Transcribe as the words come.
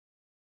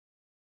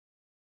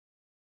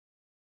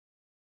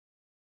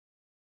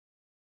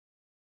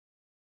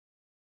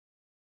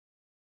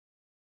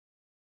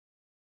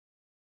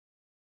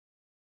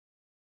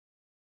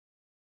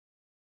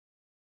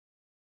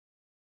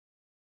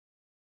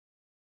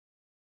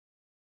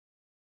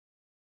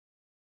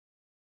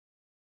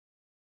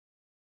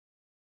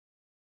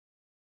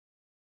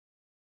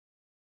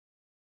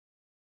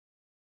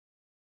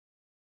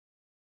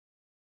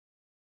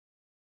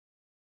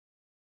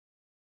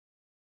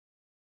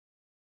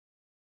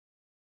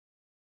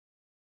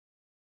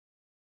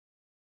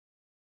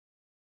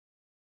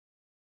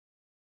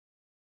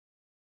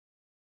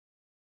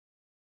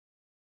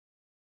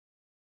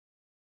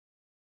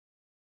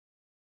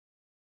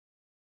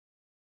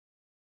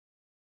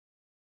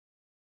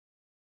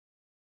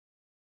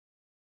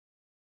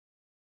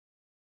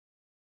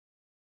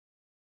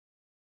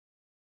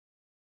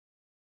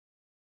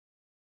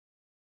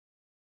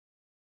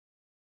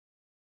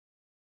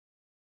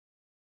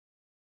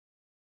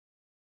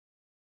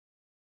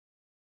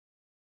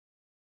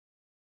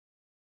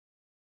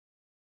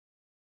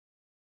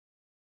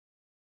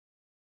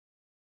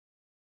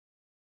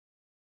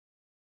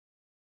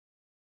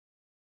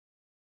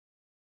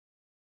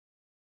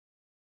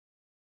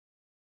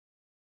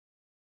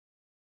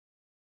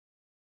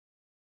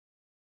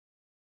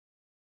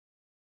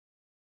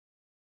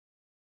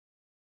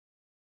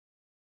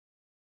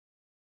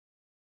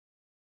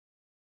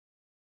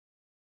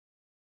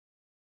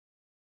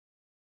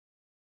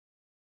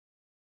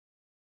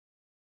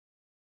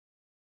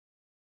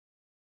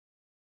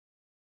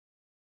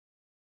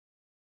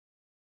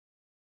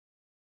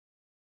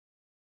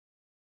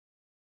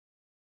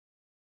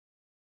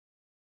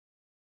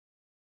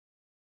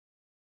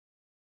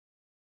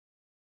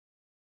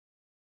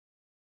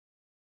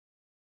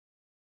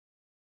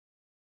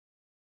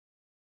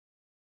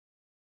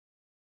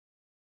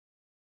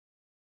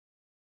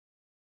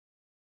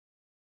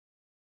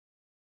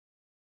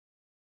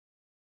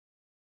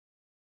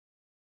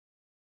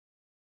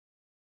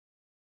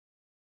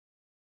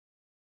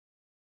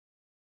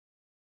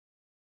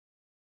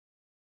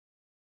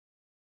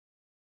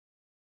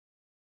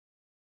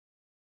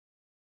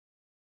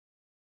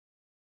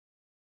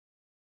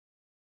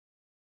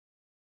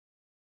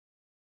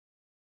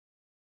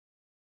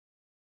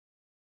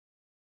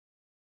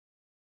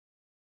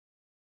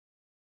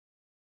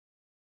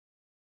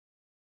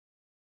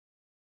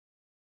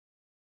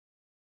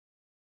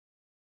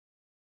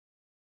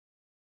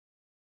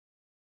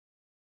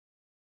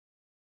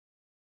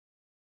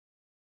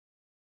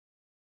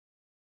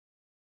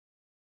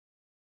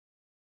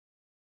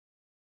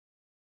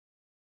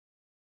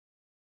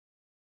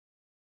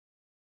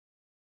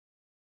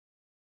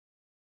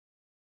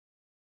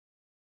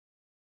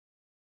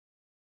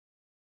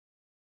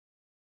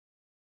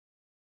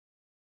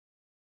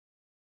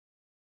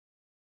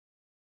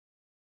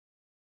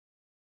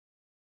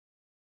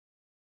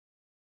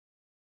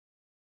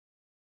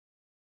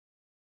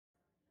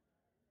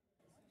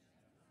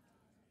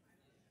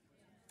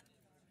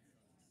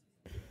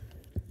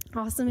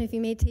Awesome. If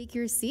you may take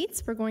your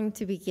seats, we're going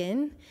to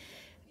begin.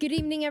 Good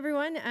evening,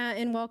 everyone,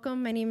 and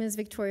welcome. My name is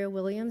Victoria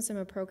Williams. I'm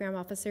a program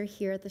officer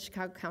here at the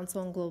Chicago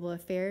Council on Global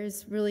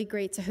Affairs. Really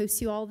great to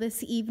host you all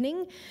this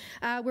evening.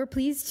 We're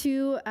pleased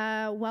to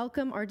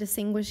welcome our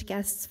distinguished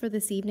guests for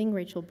this evening,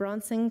 Rachel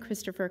Bronson,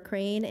 Christopher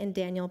Crane, and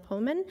Daniel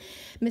Pohlman.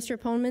 Mr.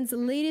 Pohlman's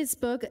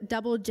latest book,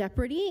 Double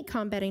Jeopardy,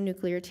 Combating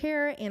Nuclear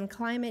Terror and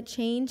Climate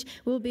Change,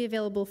 will be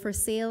available for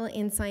sale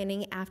and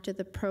signing after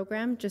the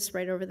program, just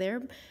right over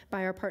there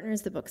by our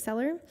partners, the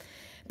bookseller.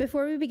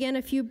 Before we begin,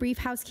 a few brief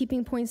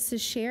housekeeping points to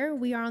share.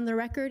 We are on the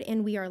record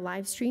and we are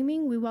live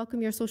streaming. We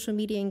welcome your social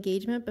media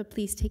engagement, but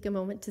please take a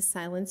moment to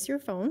silence your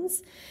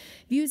phones.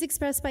 Views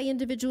expressed by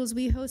individuals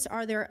we host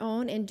are their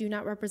own and do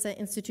not represent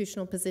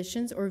institutional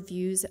positions or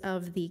views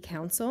of the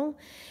council.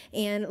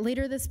 And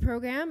later in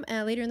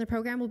the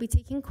program, we'll be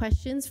taking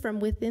questions from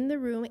within the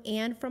room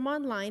and from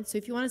online. So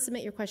if you want to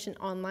submit your question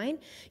online,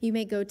 you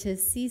may go to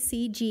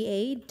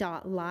ccga.live,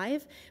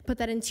 put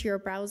that into your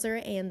browser,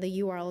 and the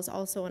URL is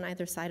also on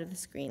either side of the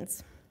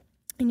screens.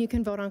 And you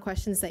can vote on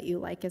questions that you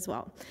like as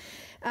well.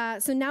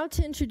 So now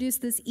to introduce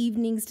this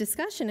evening's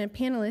discussion and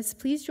panelists,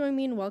 please join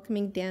me in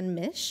welcoming Dan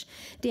Mish.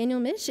 Daniel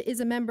Mish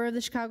is a member of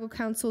the Chicago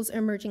Council's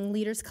Emerging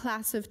Leaders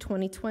Class of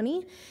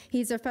 2020.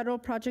 He's a federal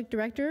project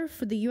director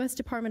for the U.S.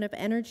 Department of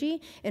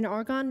Energy and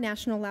Argonne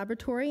National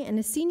Laboratory and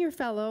a senior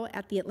fellow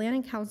at the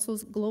Atlantic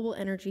Council's Global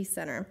Energy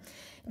Center.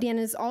 Dan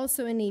is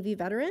also a Navy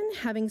veteran,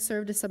 having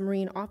served as a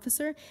Marine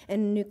officer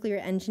and a nuclear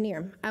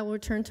engineer. I will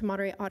return to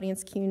moderate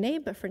audience Q&A,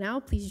 but for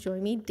now, please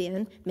join me,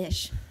 Dan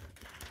Mish.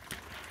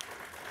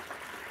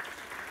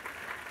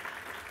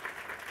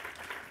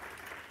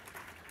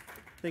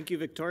 Thank you,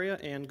 Victoria,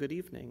 and good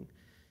evening.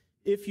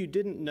 If you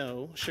didn't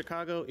know,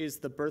 Chicago is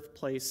the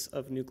birthplace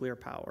of nuclear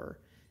power.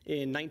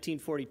 In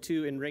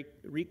 1942,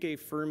 Enrique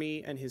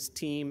Fermi and his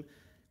team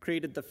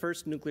created the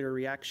first nuclear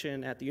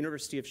reaction at the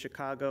University of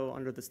Chicago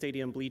under the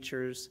stadium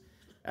bleachers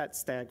at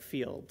Stagg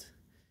Field.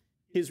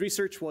 His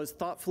research was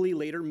thoughtfully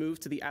later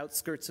moved to the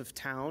outskirts of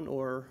town,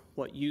 or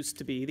what used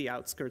to be the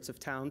outskirts of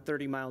town,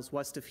 30 miles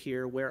west of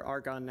here, where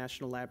Argonne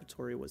National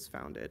Laboratory was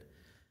founded.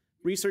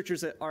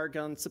 Researchers at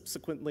Argonne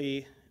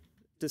subsequently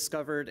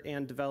discovered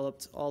and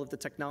developed all of the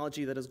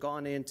technology that has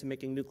gone into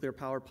making nuclear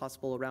power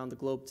possible around the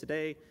globe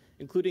today,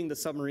 including the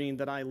submarine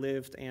that I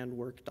lived and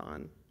worked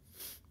on.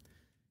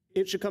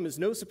 It should come as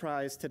no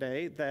surprise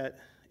today that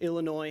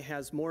Illinois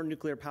has more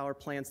nuclear power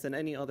plants than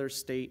any other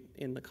state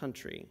in the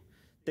country.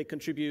 They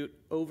contribute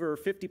over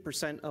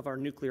 50% of our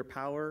nuclear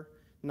power,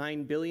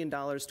 $9 billion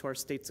to our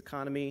state's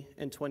economy,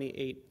 and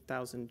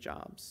 28,000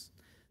 jobs.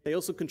 They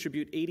also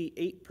contribute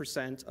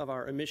 88% of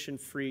our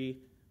emission-free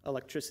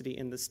electricity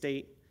in the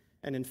state.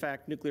 And in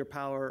fact, nuclear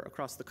power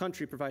across the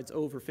country provides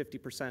over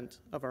 50%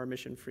 of our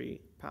emission-free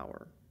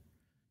power.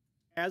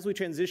 As we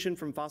transition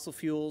from fossil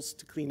fuels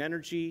to clean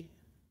energy,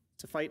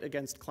 to fight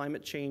against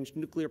climate change,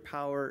 nuclear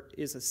power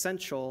is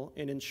essential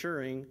in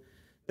ensuring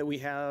that we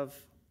have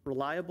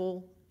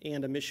reliable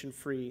and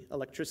emission-free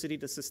electricity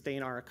to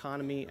sustain our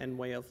economy and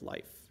way of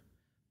life.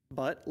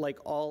 But like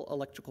all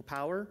electrical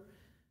power,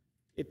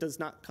 it does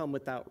not come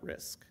without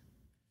risk.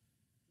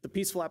 The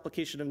peaceful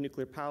application of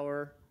nuclear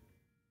power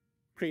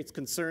creates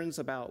concerns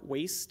about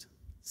waste,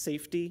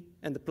 safety,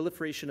 and the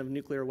proliferation of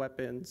nuclear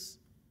weapons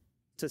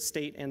to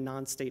state and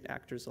non-state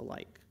actors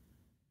alike.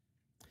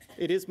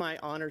 It is my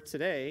honor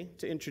today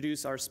to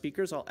introduce our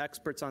speakers, all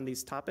experts on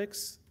these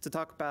topics, to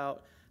talk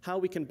about how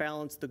we can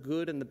balance the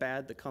good and the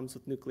bad that comes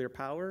with nuclear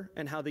power,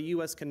 and how the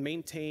U.S. can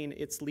maintain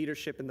its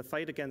leadership in the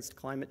fight against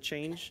climate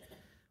change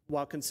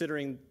while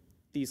considering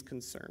these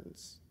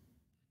concerns.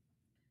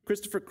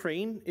 Christopher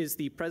Crane is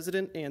the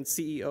president and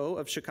CEO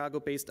of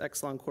Chicago-based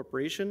Exelon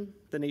Corporation,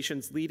 the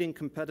nation's leading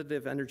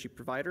competitive energy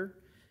provider.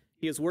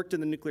 He has worked in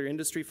the nuclear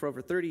industry for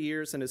over 30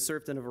 years and has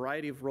served in a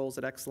variety of roles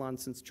at Exelon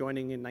since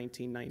joining in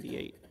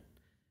 1998.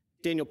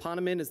 Daniel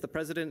Pohlman is the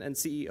president and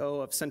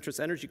CEO of Centrus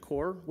Energy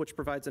Corps, which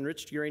provides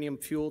enriched uranium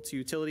fuel to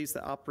utilities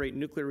that operate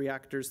nuclear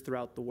reactors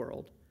throughout the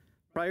world.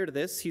 Prior to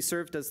this, he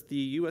served as the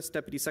U.S.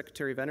 Deputy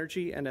Secretary of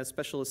Energy and as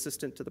Special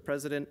Assistant to the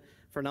President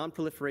for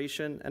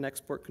Nonproliferation and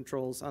Export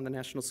Controls on the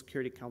National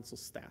Security Council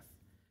staff.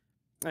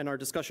 And our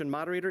discussion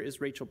moderator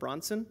is Rachel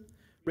Bronson.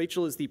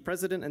 Rachel is the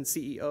President and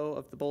CEO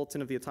of the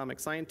Bulletin of the Atomic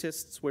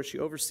Scientists, where she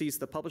oversees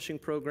the publishing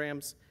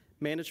programs,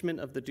 management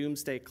of the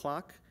Doomsday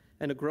Clock,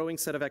 and a growing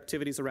set of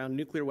activities around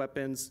nuclear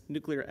weapons,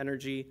 nuclear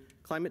energy,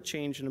 climate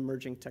change, and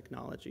emerging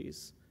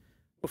technologies.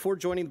 Before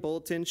joining the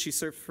Bulletin, she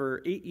served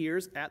for 8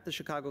 years at the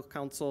Chicago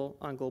Council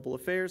on Global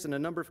Affairs in a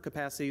number of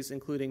capacities,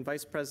 including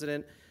Vice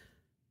President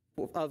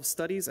of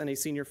Studies and a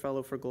Senior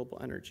Fellow for Global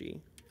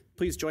Energy.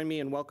 Please join me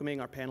in welcoming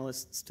our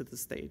panelists to the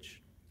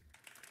stage.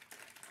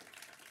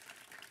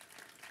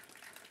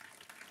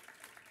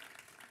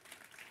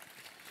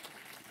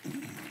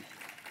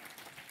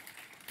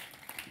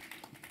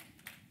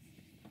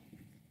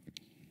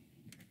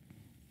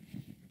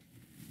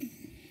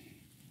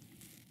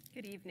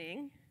 Good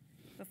evening.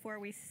 Before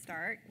we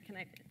start,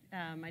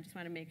 I just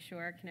want to make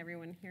sure, can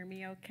everyone hear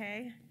me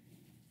okay?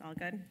 All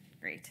good?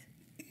 Great.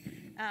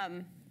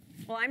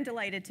 Well, I'm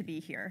delighted to be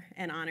here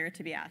and honored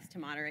to be asked to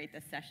moderate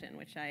this session,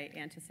 which I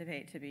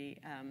anticipate to be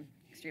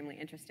extremely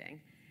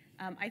interesting.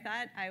 I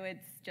thought I would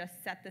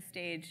just set the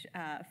stage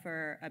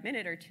for a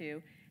minute or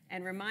two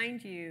and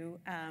remind you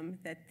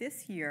that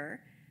this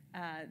year,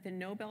 the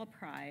Nobel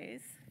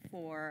Prize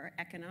for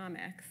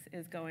Economics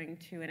is going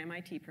to an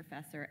MIT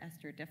professor,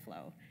 Esther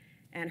Duflo,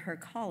 and her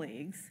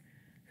colleagues,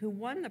 who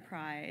won the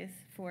prize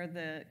for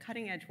the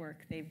cutting-edge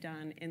work they've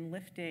done in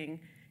lifting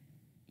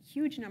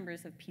huge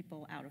numbers of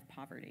people out of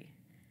poverty,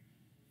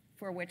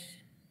 for which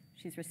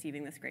she's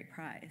receiving this great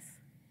prize.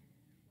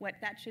 What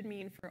that should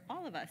mean for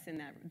all of us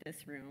in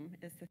this room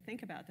is to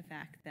think about the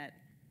fact that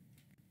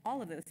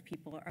all of those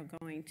people are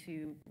going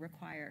to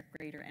require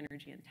greater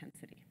energy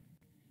intensity.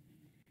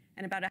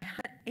 And about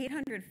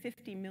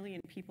 850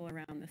 million people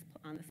on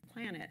this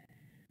planet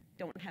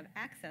don't have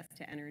access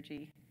to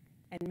energy,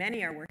 and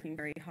many are working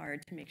very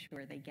hard to make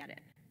sure they get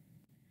it.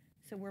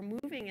 So we're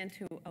moving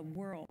into a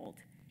world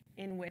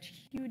in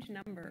which huge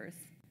numbers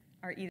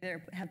are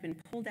either have been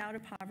pulled out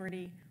of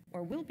poverty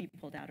or will be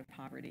pulled out of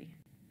poverty.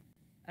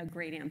 A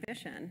great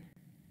ambition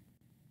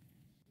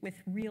with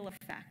real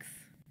effects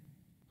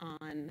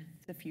on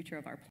the future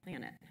of our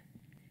planet.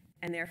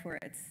 And therefore,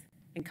 it's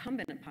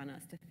incumbent upon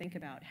us to think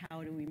about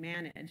how do we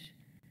manage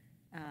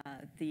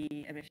the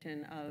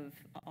emission of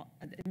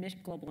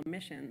global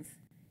emissions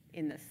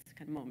in this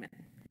kind of moment.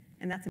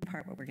 And that's in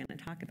part what we're going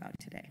to talk about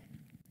today.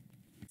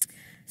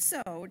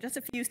 So just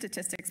a few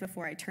statistics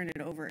before I turn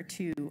it over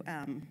to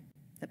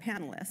the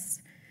panelists.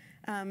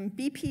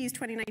 BP's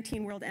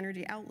 2019 World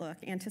Energy Outlook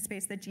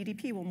anticipates that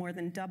GDP will more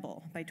than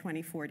double by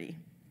 2040,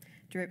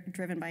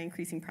 driven by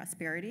increasing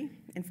prosperity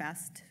in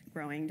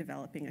fast-growing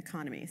developing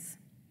economies.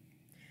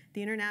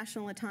 The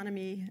International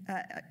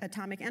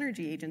Atomic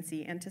Energy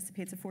Agency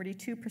anticipates a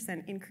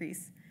 42%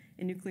 increase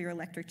in nuclear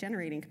electric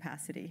generating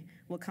capacity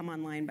will come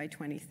online by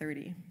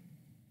 2030.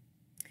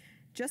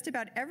 Just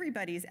about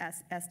everybody's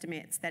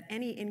estimates that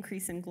any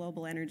increase in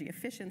global energy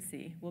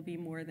efficiency will be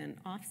more than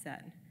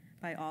offset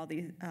by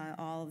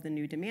all of the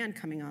new demand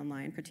coming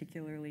online,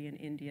 particularly in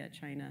India,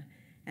 China,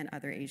 and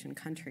other Asian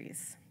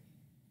countries.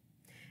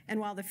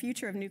 And while the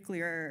future of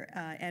nuclear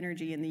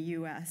energy in the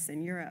US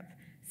and Europe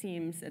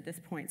seems at this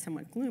point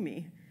somewhat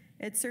gloomy,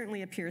 it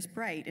certainly appears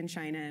bright in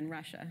China and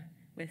Russia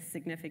with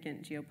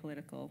significant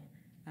geopolitical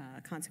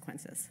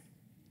consequences.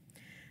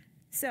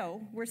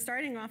 So we're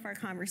starting off our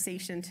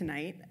conversation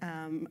tonight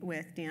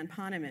with Dan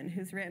Poneman,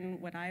 who's written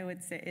what I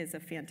would say is a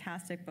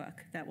fantastic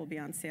book that will be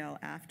on sale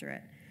after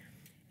it.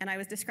 And I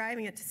was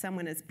describing it to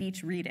someone as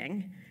beach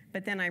reading,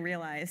 but then I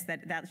realized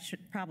that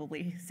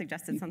probably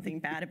suggested something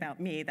bad about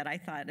me, that I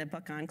thought a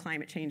book on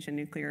climate change and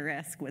nuclear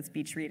risk was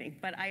beach reading.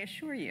 But I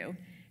assure you,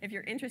 if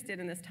you're interested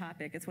in this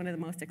topic, it's one of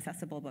the most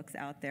accessible books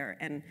out there,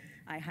 and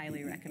I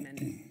highly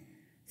recommend it.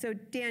 So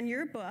Dan,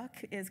 your book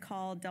is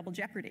called Double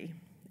Jeopardy.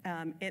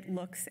 It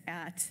looks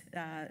at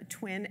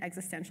twin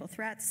existential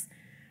threats,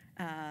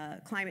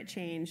 climate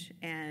change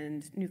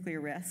and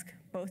nuclear risk,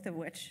 both of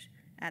which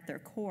at their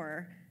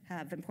core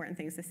have important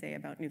things to say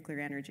about nuclear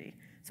energy.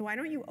 So why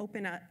don't you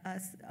open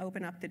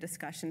up the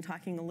discussion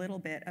talking a little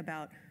bit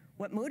about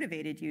what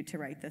motivated you to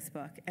write this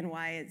book and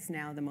why it's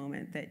now the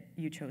moment that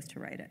you chose to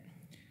write it.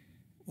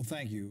 Well,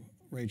 thank you,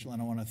 Rachel,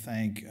 and I want to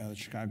thank the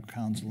Chicago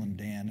Council and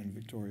Dan and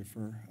Victoria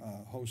for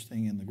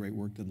hosting and the great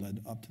work that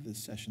led up to this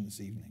session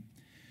this evening.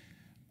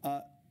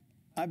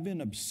 I've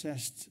been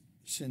obsessed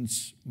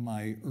since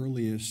my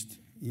earliest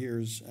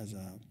years as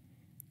a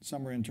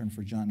summer intern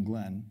for John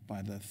Glenn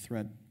by the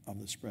threat of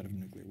the spread of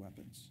nuclear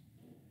weapons.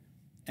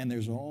 And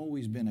there's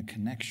always been a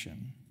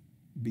connection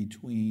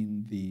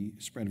between the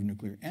spread of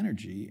nuclear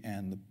energy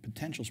and the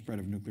potential spread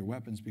of nuclear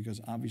weapons, because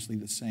obviously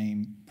the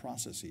same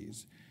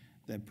processes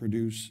that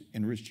produce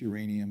enriched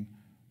uranium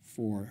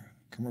for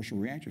commercial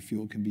reactor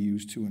fuel can be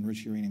used to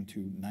enrich uranium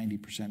to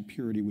 90%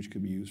 purity, which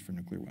could be used for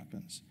nuclear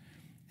weapons.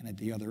 And at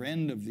the other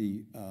end of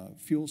the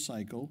fuel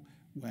cycle,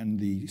 when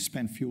the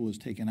spent fuel is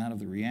taken out of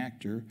the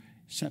reactor,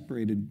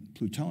 separated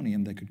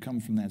plutonium that could come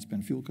from that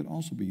spent fuel could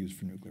also be used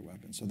for nuclear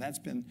weapons. So that's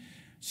been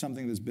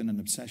something that's been an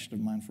obsession of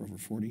mine for over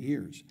 40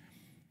 years.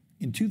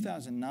 In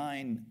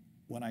 2009,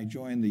 when I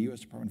joined the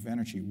U.S. Department of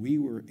Energy, we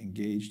were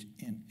engaged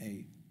in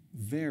a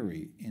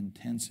very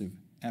intensive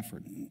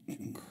effort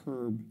to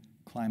curb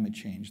climate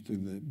change through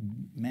the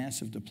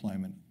massive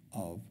deployment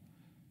of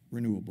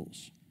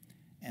renewables.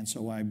 And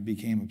so I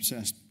became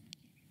obsessed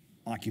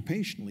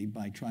occupationally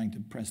by trying to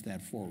press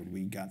that forward.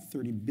 We got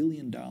 $30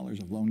 billion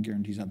of loan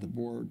guarantees out the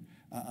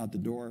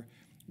door.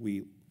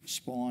 We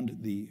spawned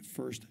the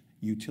first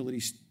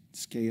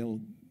utility-scale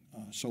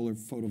solar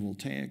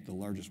photovoltaic, the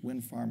largest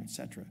wind farm, et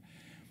cetera.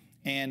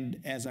 And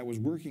as I was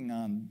working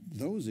on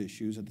those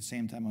issues, at the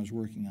same time I was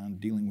working on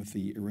dealing with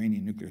the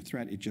Iranian nuclear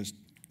threat, it just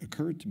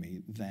occurred to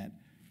me that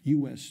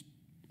U.S.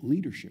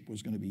 leadership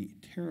was going to be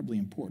terribly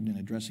important in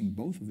addressing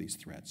both of these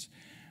threats.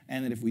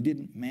 And that if we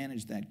didn't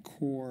manage that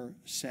core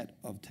set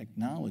of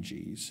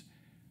technologies,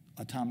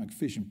 atomic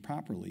fission,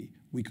 properly,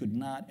 we could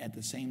not at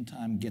the same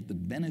time get the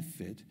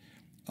benefit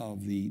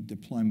of the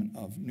deployment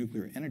of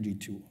nuclear energy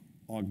to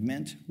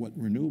augment what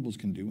renewables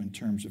can do in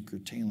terms of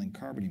curtailing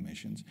carbon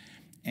emissions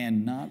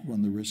and not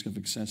run the risk of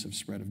excessive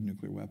spread of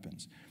nuclear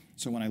weapons.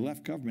 So when I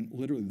left government,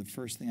 literally the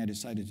first thing I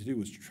decided to do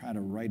was to try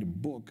to write a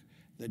book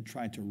that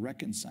tried to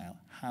reconcile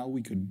how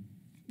we could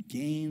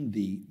gain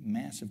the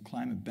massive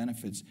climate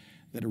benefits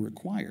that are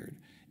required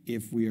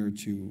if we are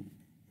to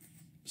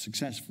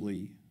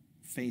successfully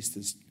face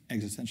this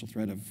existential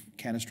threat of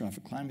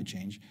catastrophic climate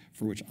change,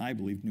 for which I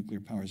believe nuclear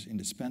power is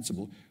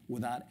indispensable,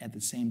 without at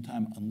the same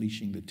time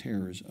unleashing the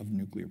terrors of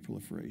nuclear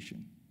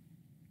proliferation.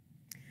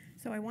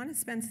 So I want to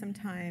spend some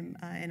time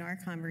in our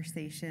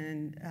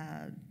conversation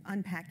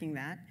unpacking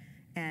that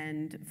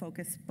and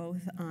focus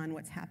both on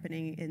what's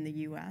happening in the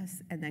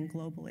US and then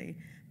globally.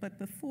 But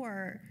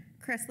before,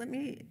 Chris, let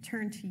me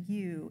turn to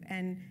you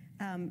and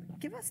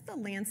give us the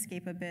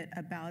landscape a bit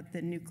about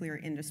the nuclear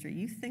industry.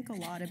 You think a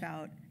lot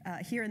about,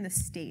 here in the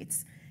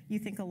States, you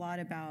think a lot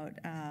about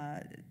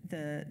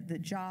the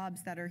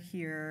jobs that are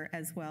here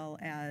as well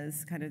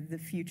as kind of the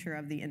future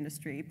of the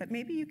industry. But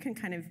maybe you can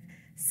kind of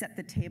set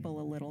the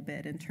table a little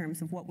bit in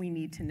terms of what we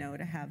need to know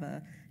to have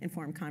an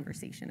informed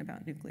conversation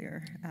about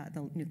nuclear,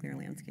 the nuclear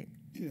landscape.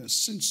 Yeah,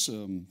 since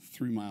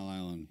 3 Mile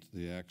Island,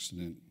 the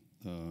accident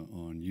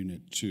on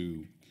Unit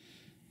 2,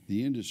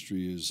 the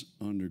industry has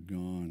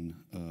undergone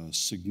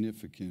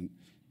significant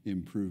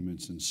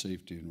improvements in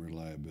safety and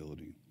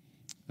reliability.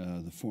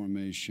 The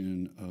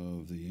formation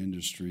of the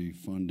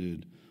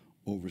industry-funded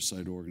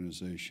oversight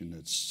organization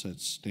that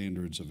sets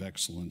standards of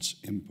excellence,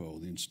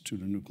 INPO, the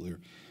Institute of Nuclear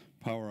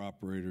Power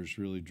Operators,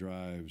 really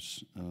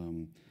drives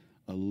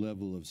a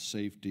level of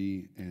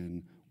safety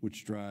and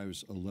which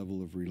drives a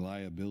level of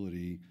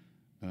reliability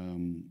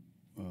in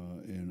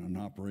an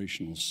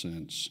operational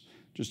sense.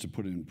 Just to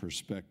put it in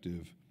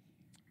perspective,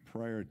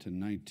 prior to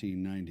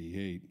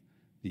 1998,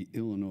 the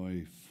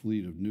Illinois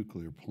fleet of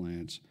nuclear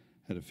plants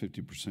had a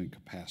 50%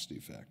 capacity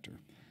factor.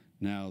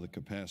 Now the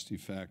capacity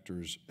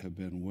factors have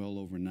been well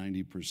over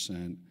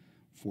 90%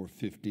 for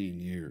 15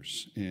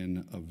 years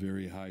and a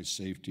very high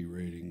safety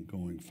rating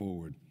going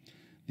forward.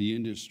 The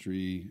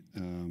industry,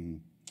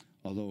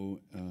 although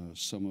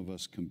some of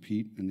us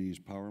compete in these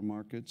power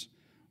markets,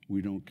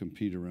 we don't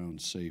compete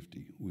around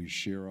safety. We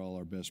share all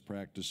our best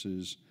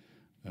practices.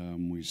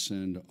 We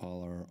send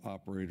all our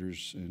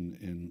operators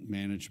and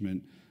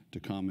management to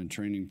common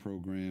training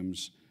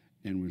programs,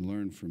 and we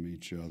learn from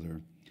each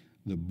other.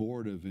 The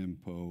board of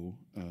INPO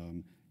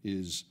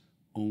is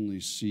only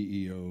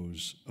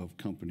CEOs of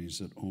companies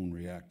that own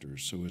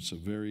reactors. So it's a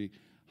very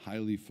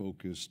highly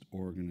focused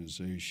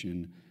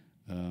organization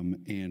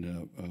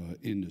and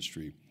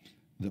industry.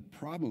 The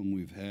problem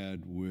we've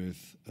had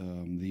with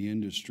the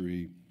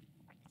industry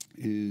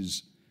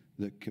is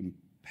the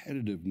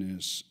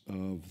competitiveness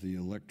of the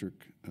electric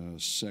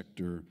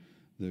sector,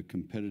 the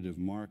competitive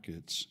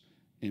markets,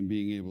 and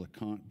being able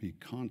to be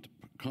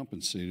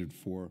compensated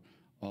for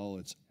all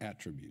its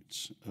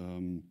attributes.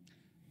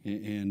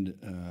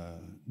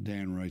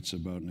 Dan writes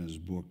about in his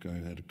book,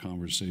 I had a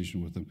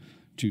conversation with him,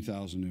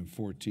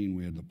 2014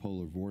 we had the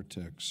polar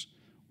vortex.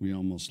 We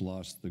almost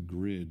lost the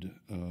grid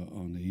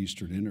on the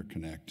Eastern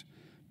Interconnect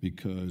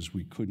because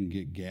we couldn't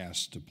get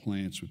gas to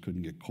plants, we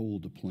couldn't get coal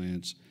to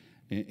plants,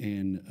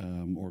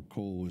 or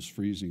coal was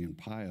freezing in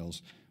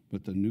piles,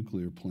 but the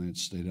nuclear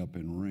plants stayed up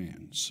and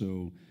ran.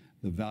 So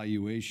the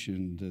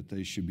valuation that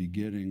they should be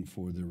getting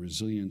for the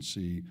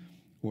resiliency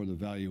or the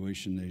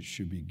valuation they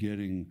should be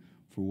getting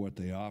for what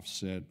they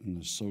offset and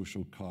the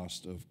social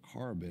cost of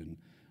carbon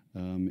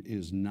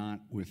is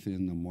not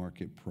within the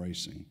market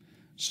pricing.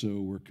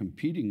 So we're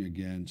competing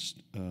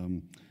against,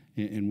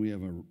 and we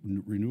have a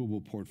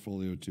renewable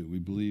portfolio too. We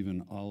believe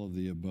in all of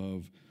the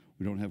above.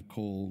 We don't have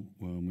coal,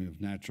 we have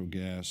natural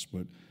gas,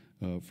 but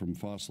from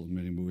fossil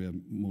emitting, but we have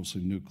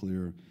mostly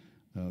nuclear,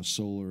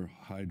 solar,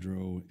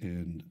 hydro,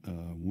 and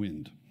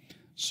wind.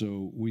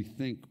 So we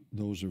think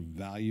those are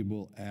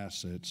valuable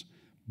assets,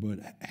 but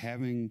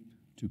having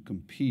to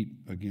compete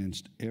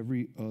against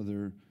every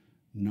other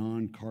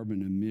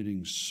non-carbon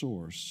emitting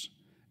source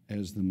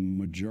as the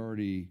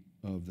majority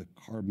of the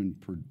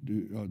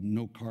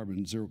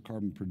zero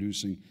carbon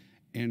producing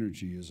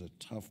energy is a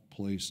tough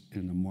place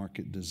in the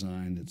market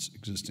design that's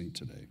existing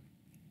today.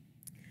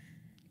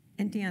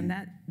 And Dan,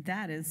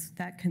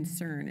 that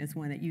concern is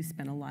one that you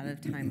spent a lot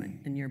of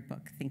time in your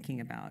book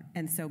thinking about.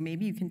 And so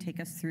maybe you can take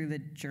us through the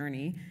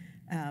journey.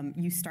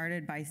 You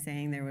started by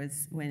saying there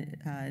was, when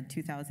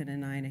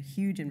 2009, a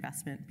huge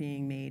investment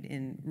being made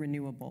in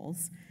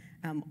renewables.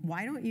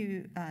 Why don't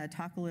you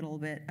talk a little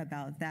bit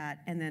about that,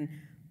 and then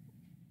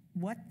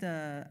what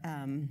the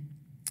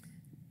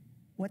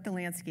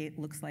landscape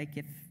looks like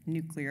if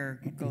nuclear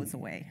goes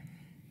away?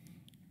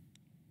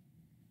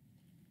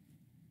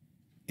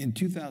 In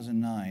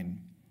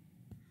 2009,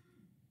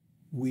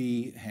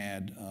 we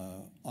had,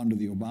 under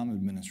the Obama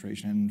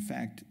administration, and in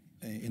fact,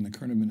 in the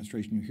current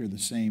administration, you hear the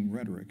same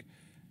rhetoric,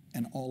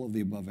 an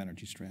all-of-the-above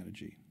energy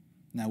strategy.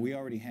 Now, we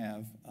already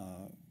have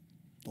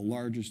the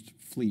largest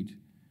fleet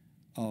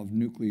of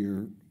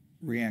nuclear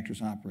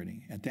reactors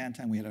operating. At that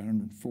time, we had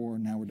 104.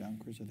 Now we're down,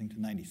 Chris, I think,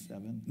 to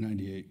 97.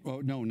 98.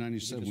 Oh, no,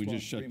 97. We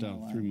just shut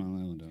down 3 Mile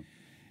Island down.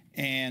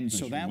 And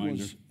so Nice that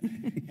reminder. was,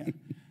 yeah,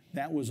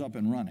 that was up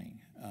and running.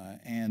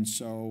 And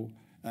so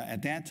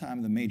at that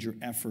time, the major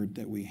effort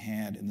that we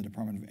had in the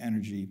Department of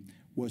Energy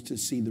was to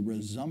see the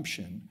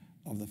resumption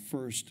of the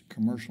first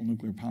commercial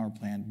nuclear power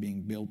plant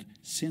being built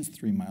since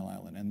 3 Mile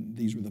Island. And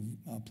these were the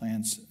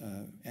plants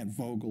at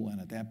Vogtle and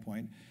at that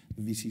point,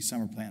 the VC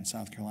Summer plant in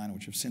South Carolina,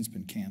 which have since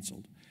been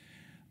canceled.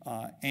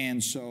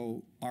 And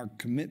so our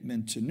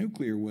commitment to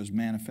nuclear was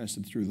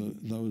manifested through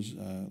those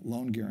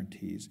loan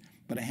guarantees,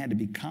 but it had to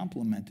be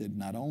complemented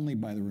not only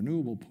by the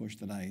renewable push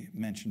that I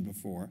mentioned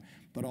before,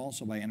 but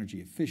also by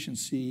energy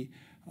efficiency.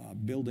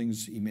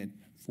 Buildings emit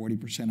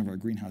 40% of our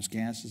greenhouse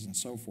gases and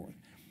so forth.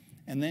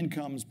 And then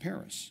comes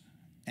Paris.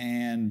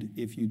 And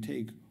if you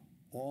take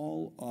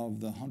all of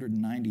the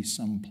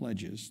 190-some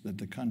pledges that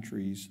the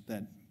countries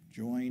that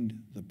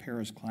joined the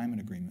Paris Climate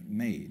Agreement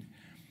made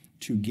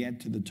to get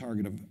to the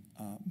target of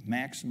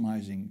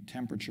maximizing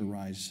temperature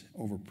rise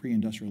over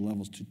pre-industrial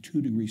levels to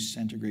 2 degrees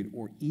centigrade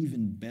or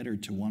even better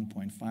to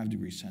 1.5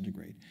 degrees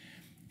centigrade.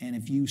 And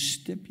if you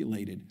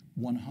stipulated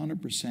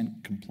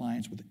 100%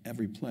 compliance with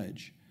every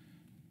pledge,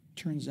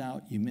 turns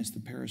out you missed the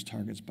Paris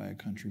targets by a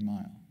country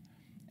mile.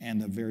 And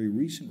the very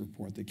recent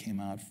report that came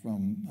out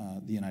from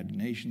the United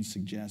Nations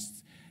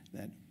suggests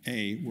that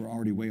A, we're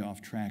already way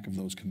off track of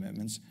those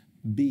commitments,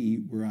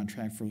 B, we're on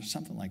track for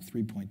something like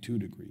 3.2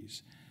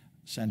 degrees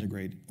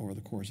centigrade over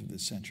the course of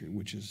this century,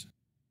 which is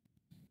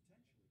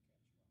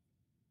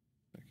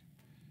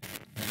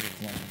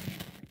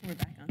We're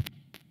back on.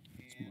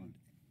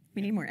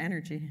 We need more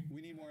energy.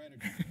 we need more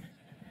energy.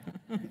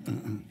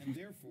 And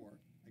therefore,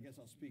 I guess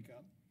I'll speak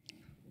up.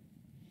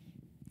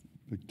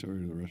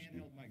 Victoria, the rest of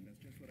you. Handheld mic, that's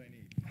just what I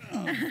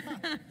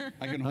need.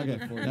 I can hold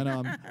Okay. it for you.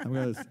 No,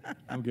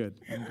 I'm good.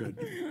 I'm good.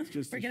 It's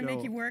just We're to going to make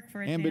show you work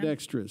for it, Dan.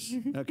 ambidextrous.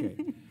 Okay.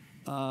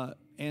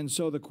 And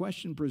so the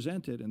question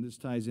presented, and this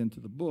ties into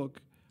the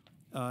book,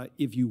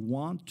 if you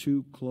want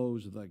to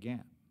close the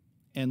gap,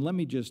 and let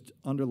me just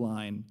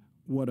underline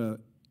what a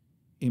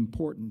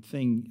important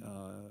thing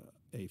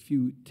a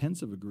few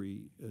tenths of a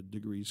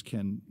degrees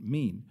can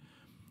mean.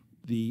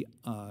 The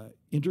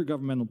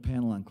Intergovernmental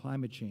Panel on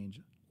Climate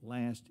Change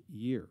last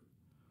year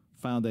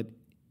found that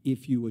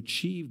if you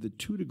achieve the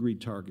 2-degree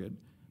target,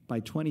 by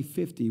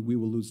 2050, we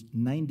will lose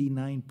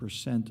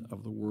 99%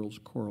 of the world's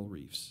coral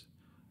reefs.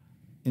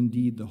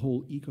 Indeed, the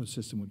whole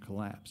ecosystem would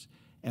collapse.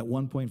 At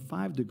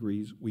 1.5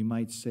 degrees, we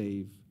might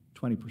save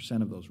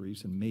 20% of those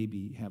reefs and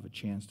maybe have a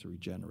chance to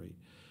regenerate.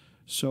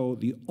 So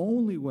the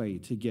only way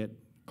to get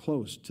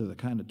close to the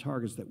kind of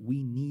targets that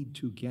we need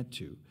to get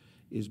to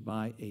is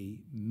by a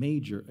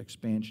major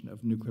expansion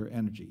of nuclear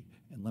energy.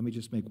 And let me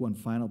just make one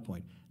final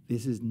point.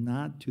 This is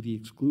not to the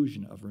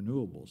exclusion of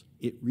renewables.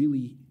 It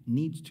really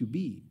needs to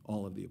be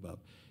all of the above.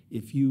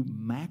 If you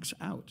max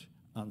out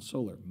on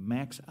solar,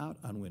 max out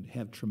on wind,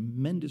 have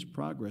tremendous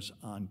progress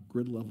on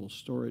grid-level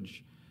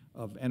storage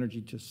of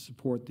energy to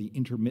support the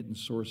intermittent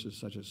sources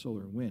such as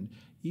solar and wind,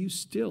 you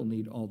still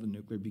need all the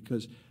nuclear,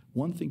 because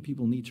one thing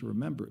people need to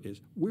remember is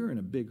we're in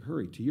a big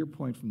hurry. To your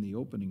point from the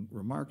opening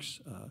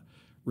remarks,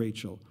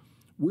 Rachel,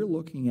 we're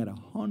looking at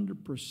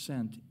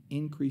 100%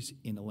 increase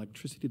in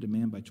electricity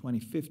demand by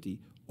 2050,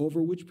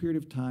 over which period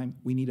of time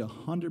we need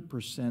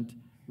 100%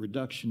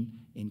 reduction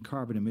in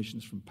carbon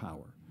emissions from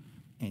power.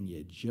 And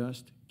you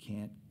just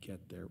can't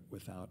get there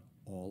without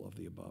all of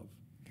the above.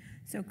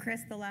 So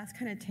Chris, the last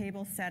kind of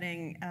table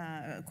setting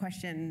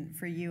question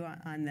for you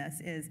on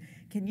this is,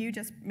 can you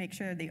just make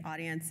sure the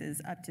audience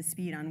is up to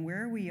speed on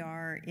where we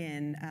are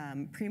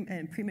in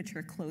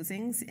premature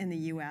closings in the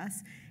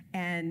US?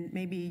 And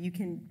maybe you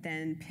can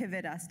then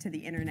pivot us to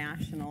the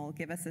international,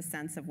 give us a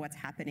sense of what's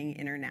happening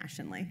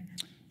internationally.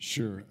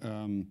 Sure.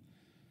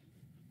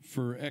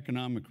 For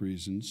economic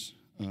reasons,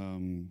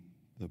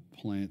 the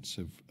plants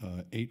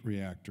have 8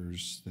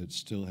 reactors that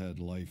still had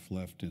life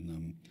left in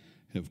them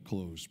have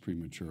closed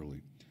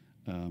prematurely.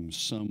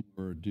 Some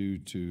were due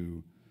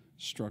to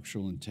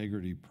structural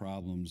integrity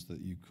problems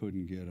that you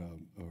couldn't get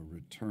a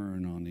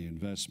return on the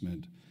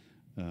investment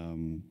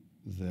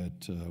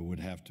that would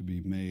have to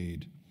be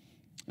made.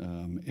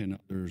 And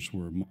others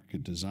were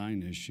market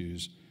design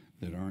issues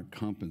that aren't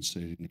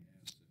compensating the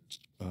assets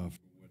for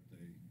what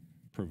they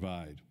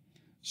provide.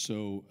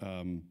 So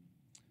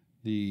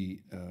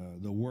the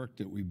work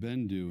that we've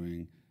been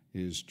doing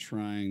is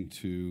trying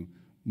to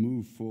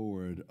move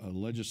forward a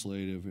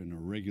legislative and a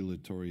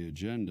regulatory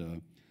agenda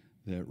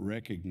that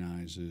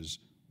recognizes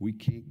we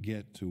can't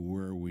get to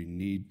where we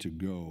need to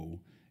go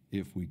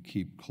if we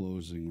keep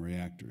closing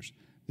reactors.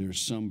 There's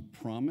some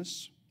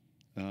promise.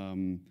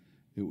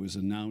 It was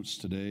announced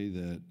today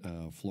that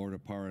Florida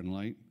Power and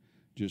Light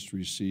just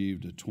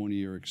received a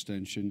 20-year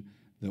extension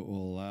that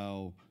will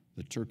allow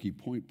the Turkey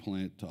Point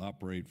plant to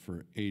operate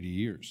for 80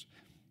 years.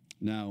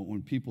 Now,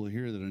 when people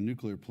hear that a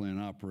nuclear plant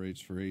operates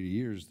for 80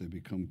 years, they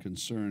become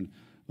concerned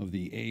of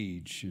the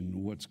age and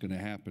what's going to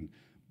happen.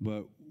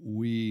 But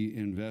we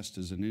invest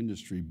as an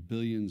industry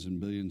billions and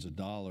billions of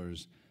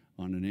dollars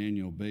on an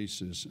annual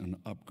basis on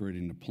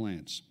upgrading the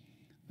plants.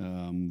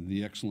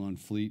 The Exelon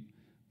fleet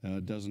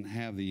doesn't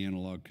have the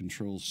analog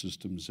control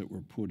systems that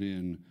were put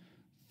in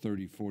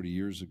 30, 40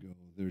 years ago.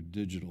 They're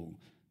digital.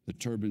 The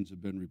turbines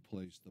have been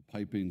replaced. The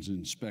piping's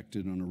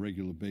inspected on a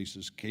regular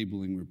basis,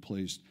 cabling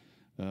replaced.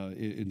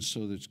 And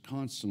so there's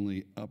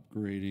constantly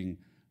upgrading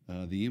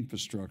the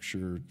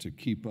infrastructure to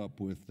keep up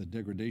with the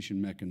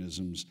degradation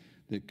mechanisms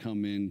that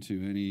come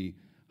into any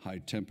high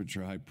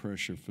temperature, high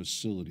pressure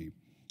facility.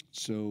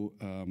 So,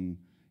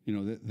 you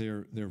know,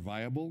 they're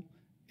viable,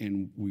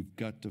 and we've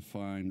got to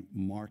find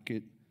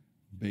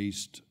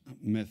market-based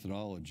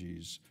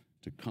methodologies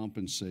to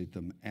compensate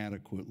them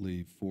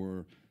adequately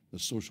for the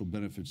social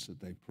benefits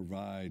that they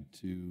provide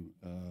to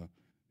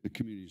the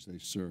communities they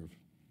serve.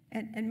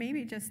 And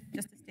maybe just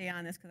to stay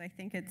on this, because I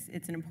think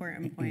it's an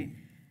important point.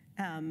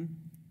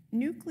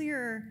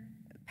 Nuclear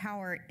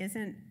power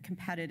isn't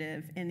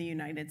competitive in the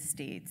United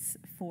States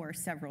for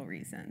several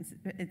reasons.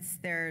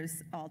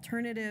 There's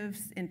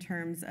alternatives in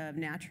terms of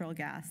natural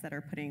gas that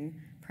are putting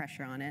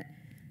pressure on it.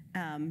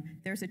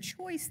 There's a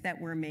choice that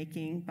we're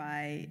making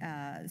by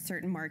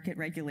certain market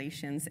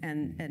regulations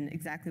and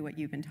exactly what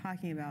you've been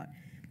talking about.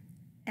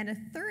 And a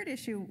third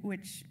issue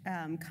which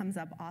comes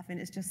up often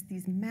is just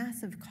these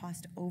massive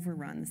cost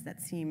overruns that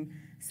seem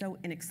so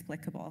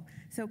inexplicable.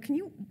 So can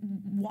you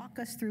walk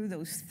us through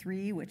those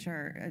three, which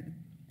are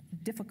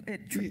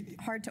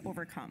hard to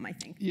overcome, I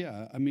think?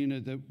 Yeah, I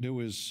mean, there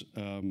was,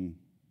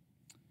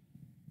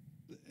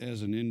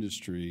 as an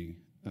industry,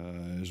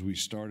 as we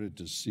started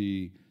to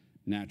see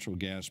natural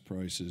gas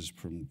prices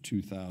from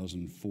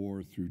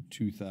 2004 through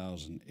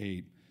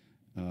 2008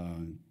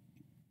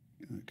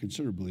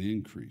 considerably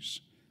increase.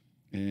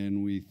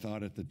 And we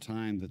thought at the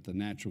time that the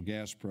natural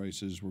gas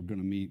prices were going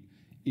to meet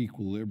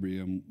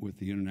equilibrium with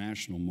the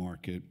international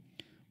market,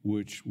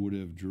 which would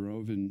have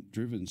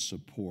driven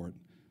support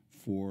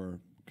for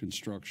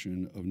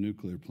construction of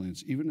nuclear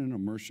plants, even in a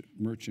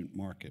merchant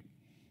market,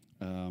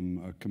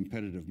 a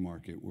competitive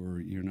market where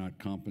you're not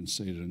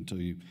compensated until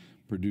you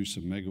produce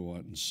a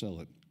megawatt and sell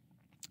it.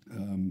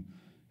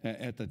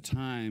 At the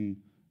time,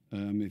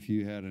 if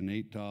you had an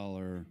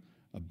 $8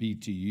 a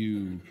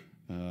BTU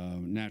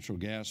natural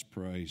gas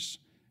price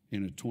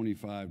and a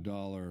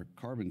 $25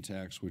 carbon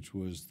tax, which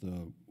was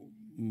the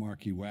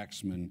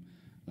Markey-Waxman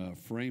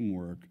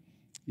framework,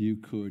 you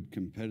could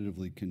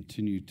competitively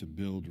continue to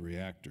build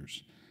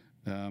reactors.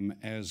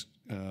 As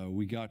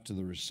we got to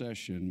the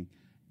recession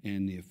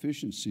and the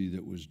efficiency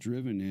that was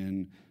driven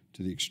in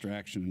to the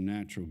extraction of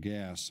natural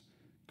gas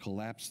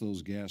collapsed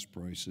those gas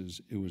prices,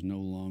 it was no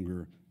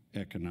longer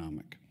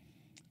economic.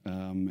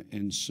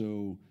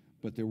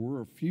 But there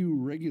were a few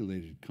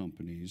regulated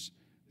companies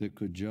that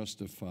could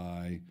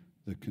justify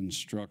the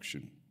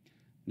construction.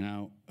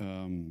 Now,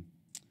 you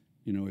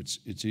know,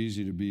 it's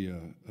easy to be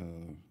a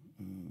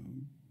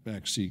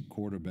backseat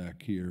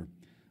quarterback here,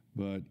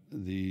 but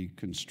the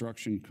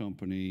construction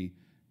company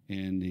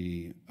and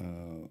the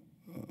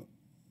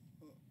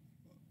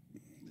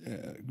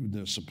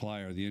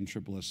supplier, the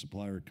NSSS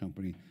supplier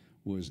company,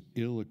 was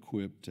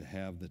ill-equipped to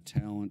have the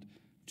talent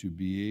to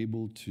be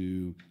able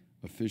to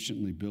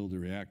efficiently build the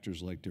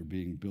reactors like they're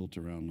being built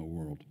around the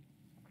world.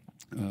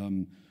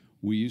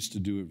 We used to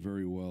do it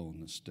very well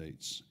in the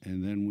States,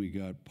 and then we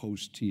got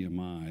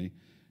post-TMI,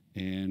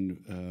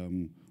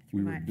 and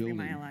we were building—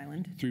 3 Mile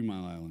Island. 3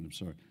 Mile Island, I'm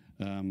sorry.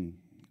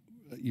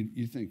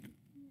 You think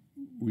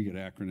we get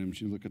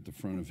acronyms, you look at the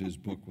front of his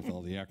book with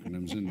all the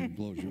acronyms and it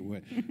blows you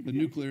away. The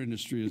nuclear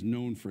industry is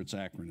known for its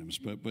acronyms,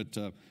 but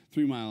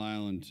 3 Mile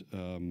Island,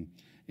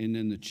 and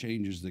then the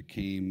changes that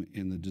came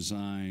in the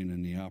design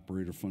and the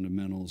operator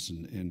fundamentals,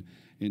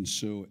 and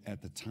so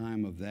at the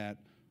time of that,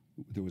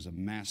 there was a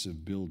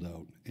massive build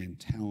out and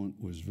talent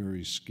was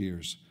very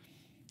scarce.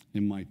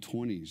 In my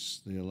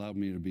 20s, they allowed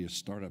me to be a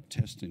startup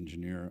test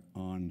engineer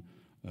on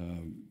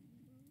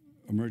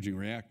emerging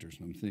reactors.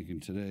 And I'm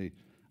thinking today,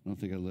 I don't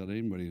think I'd let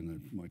anybody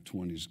in my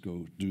 20s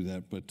go do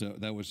that, but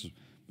that was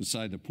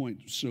beside the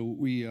point. So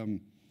we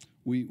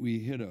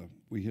hit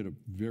a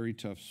very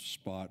tough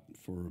spot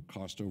for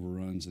cost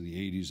overruns in the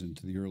 80s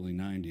into the early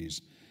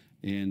 90s.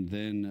 And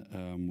then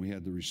we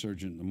had the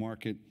resurgence in the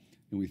market,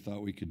 and we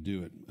thought we could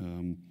do it.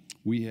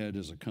 We had,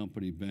 as a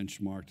company,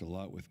 benchmarked a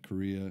lot with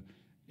Korea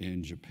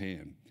and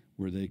Japan,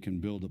 where they can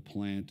build a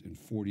plant in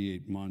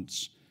 48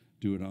 months,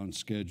 do it on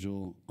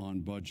schedule,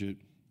 on budget,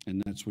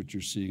 and that's what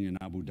you're seeing in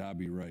Abu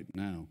Dhabi right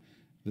now.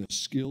 The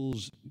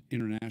skills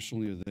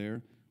internationally are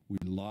there. We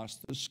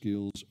lost the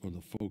skills or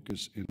the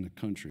focus in the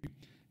country,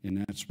 and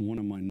that's one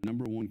of my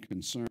 #1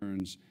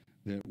 concerns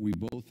that we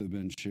both have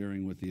been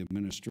sharing with the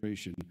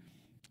administration.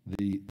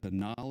 The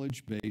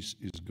knowledge base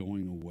is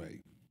going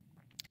away,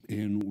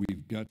 and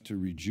we've got to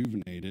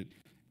rejuvenate it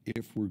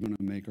if we're going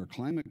to make our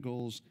climate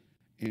goals,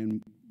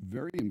 and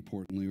very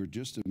importantly, or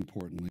just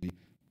importantly,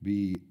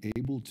 be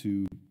able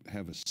to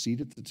have a seat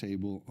at the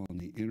table on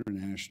the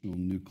international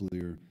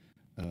nuclear,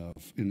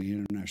 in the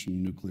International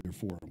Nuclear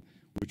Forum.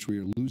 which we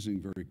are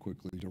losing very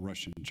quickly to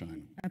Russia and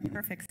China. A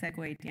perfect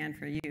segue, Dan,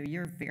 for you.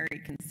 You're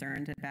very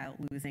concerned about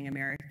losing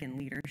American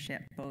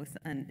leadership, both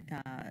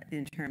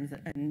in terms of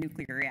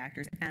nuclear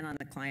reactors and on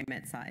the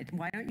climate side.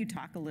 Why don't you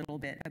talk a little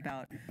bit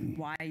about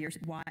why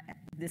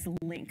this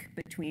link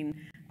between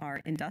our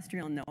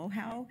industrial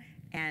know-how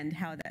and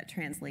how that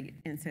translates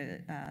into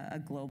a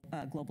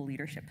global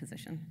leadership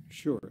position?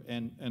 Sure,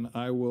 and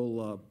I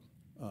will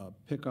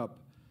pick up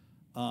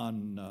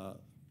on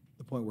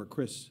the point where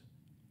Chris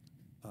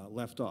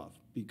left off,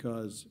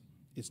 because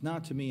it's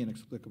not to me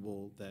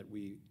inexplicable that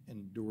we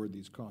endured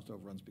these cost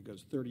overruns,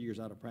 because 30 years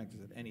out of practice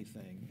at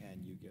anything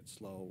and you get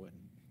slow and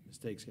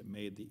mistakes get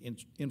made, the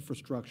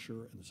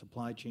infrastructure and the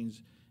supply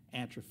chains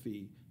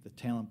atrophy, the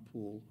talent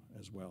pool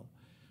as well.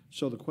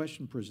 So the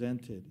question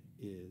presented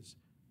is,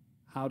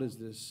 how does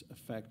this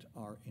affect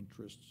our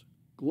interests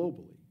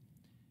globally?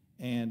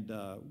 And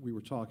we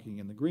were talking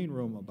in the green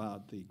room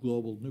about the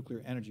Global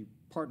Nuclear Energy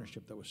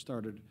Partnership that was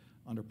started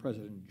under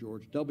President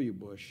George W.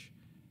 Bush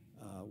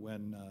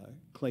when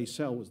Clay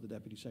Sell was the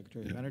Deputy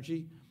Secretary of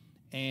Energy.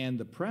 And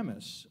the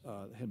premise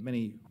had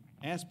many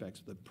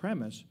aspects. The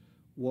premise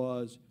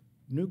was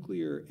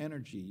nuclear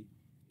energy,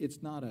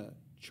 it's not a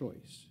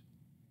choice.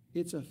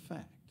 It's a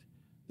fact.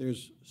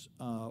 There's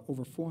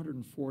over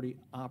 440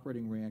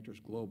 operating reactors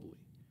globally.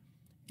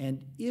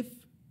 And if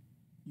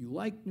you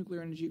like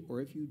nuclear energy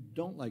or if you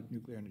don't like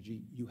nuclear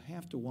energy, you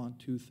have to want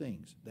two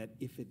things. That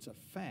if it's a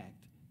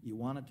fact, you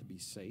want it to be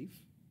safe,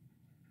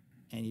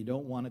 and you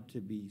don't want it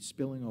to be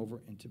spilling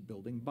over into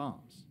building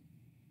bombs.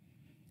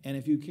 And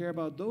if you care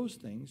about those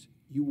things,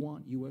 you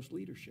want U.S.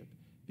 leadership,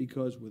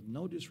 because with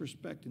no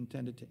disrespect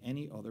intended to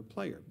any other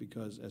player,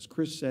 because as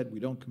Chris said,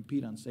 we don't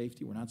compete on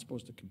safety. We're not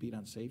supposed to compete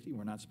on safety.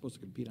 We're not supposed to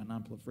compete on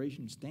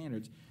non-proliferation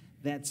standards.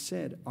 That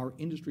said, our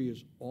industry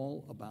is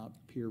all about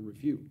peer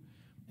review.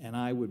 And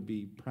I would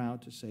be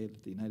proud to say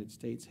that the United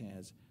States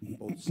has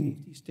both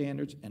safety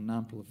standards and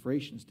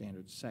non-proliferation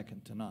standards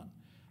second to none.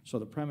 So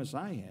the premise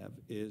I have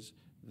is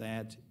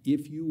that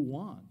if you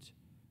want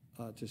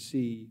to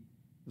see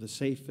the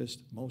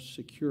safest, most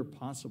secure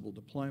possible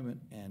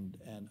deployment and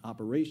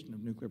operation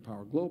of nuclear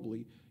power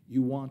globally,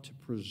 you want to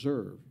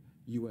preserve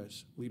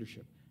U.S.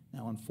 leadership.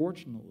 Now,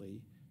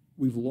 unfortunately,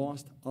 we've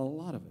lost a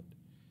lot of it.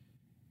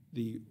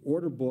 The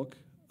order book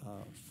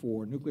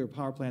for nuclear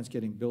power plants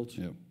getting built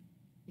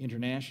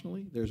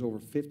internationally, there's over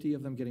 50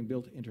 of them getting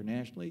built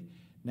internationally.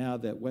 Now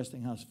that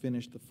Westinghouse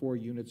finished the 4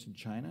 units in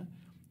China,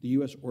 the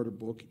U.S. order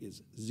book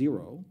is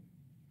 0.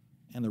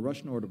 And the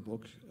Russian order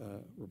book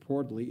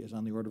reportedly is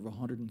on the order of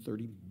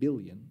 $130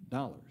 billion.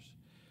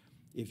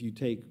 If you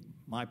take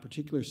my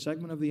particular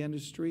segment of the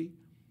industry,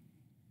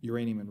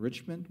 uranium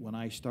enrichment, when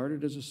I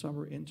started as a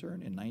summer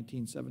intern in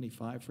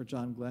 1975 for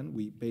John Glenn,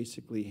 we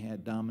basically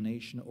had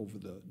domination over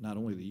not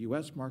only the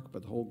U.S. market,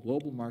 but the whole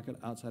global market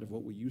outside of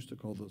what we used to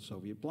call the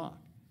Soviet bloc.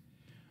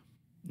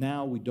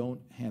 Now we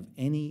don't have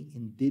any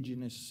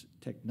indigenous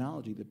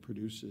technology that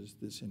produces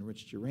this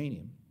enriched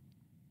uranium.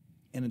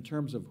 And in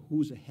terms of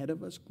who's ahead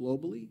of us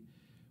globally,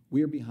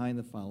 we are behind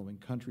the following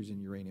countries in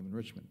uranium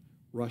enrichment: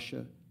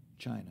 Russia,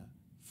 China,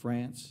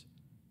 France,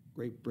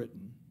 Great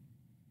Britain,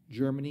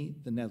 Germany,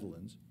 the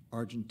Netherlands,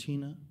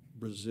 Argentina,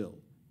 Brazil,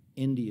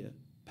 India,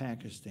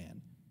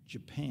 Pakistan,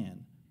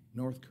 Japan,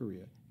 North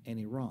Korea, and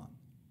Iran.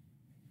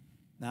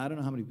 Now, I don't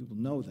know how many people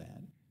know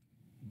that,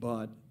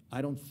 but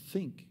I don't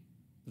think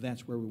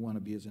that's where we want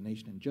to be as a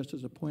nation. And just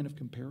as a point of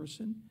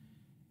comparison,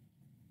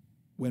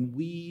 when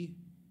we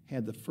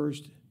had the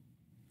first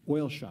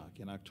oil shock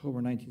in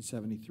October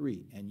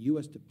 1973, and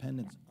U.S.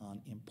 dependence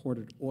on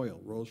imported oil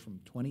rose from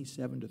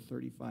 27 to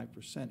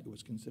 35%. It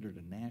was considered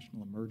a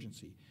national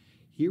emergency.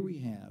 Here we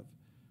have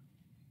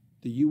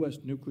the U.S.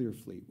 nuclear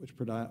fleet, which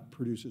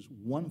produces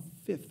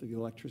 1/5 of the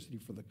electricity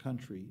for the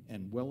country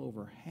and well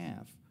over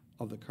half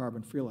of the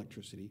carbon-free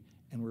electricity,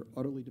 and we're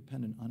utterly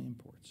dependent on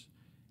imports.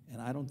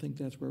 And I don't think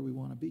that's where we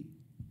want to be.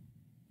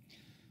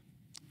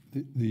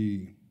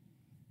 The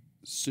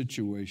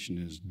situation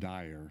is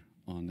dire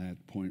on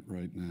that point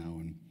right now,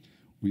 and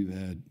we've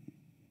had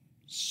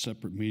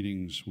separate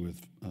meetings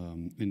with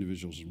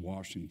individuals in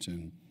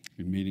Washington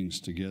and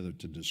meetings together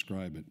to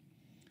describe it.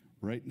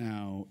 Right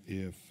now,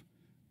 if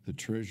the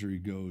Treasury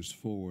goes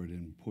forward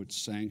and puts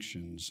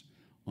sanctions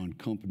on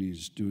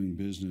companies doing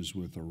business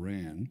with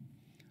Iran,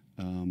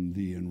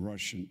 the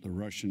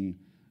Russian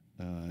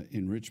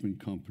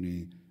enrichment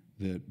company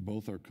that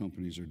both our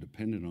companies are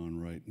dependent on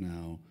right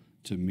now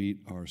to meet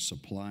our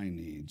supply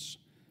needs,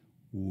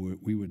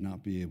 we would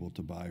not be able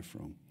to buy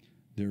from.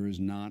 There is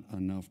not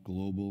enough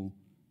global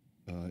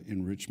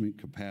enrichment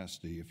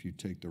capacity if you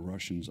take the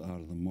Russians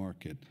out of the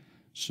market.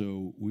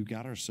 So we've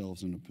got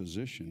ourselves in a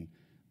position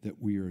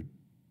that we are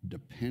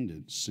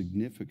dependent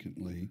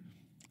significantly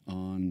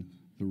on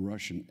the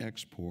Russian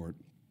export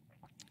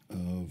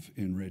of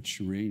enriched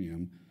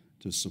uranium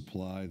to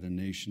supply the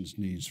nation's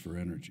needs for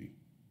energy.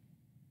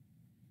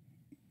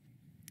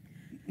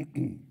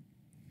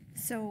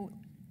 So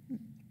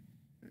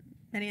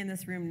Many in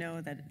this room know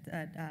that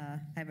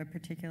I have a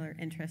particular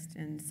interest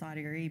in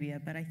Saudi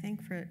Arabia, but I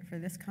think for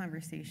this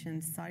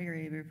conversation, Saudi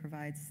Arabia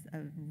provides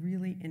a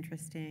really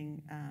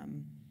interesting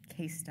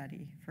case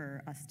study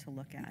for us to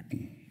look at.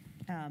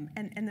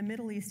 And the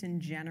Middle East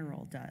in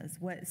general does.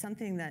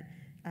 Something that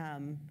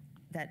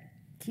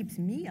keeps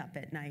me up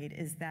at night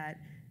is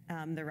that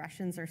the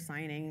Russians are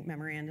signing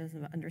memorandums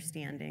of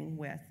understanding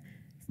with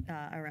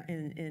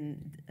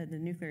in the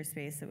nuclear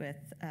space with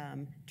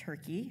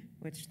Turkey,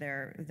 which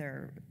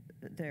they're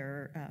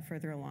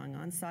further along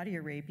on, Saudi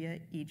Arabia,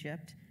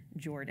 Egypt,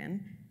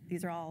 Jordan.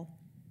 These are all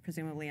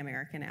presumably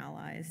American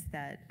allies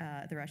that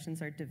the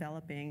Russians are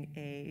developing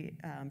a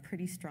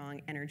pretty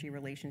strong energy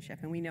relationship.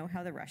 And we know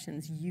how the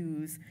Russians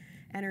use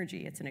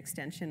energy. It's an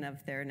extension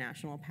of their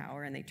national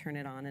power, and they turn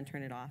it on and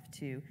turn it off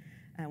to,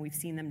 we've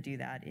seen them do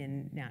that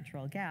in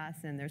natural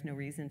gas, and there's no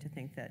reason to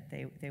think that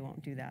they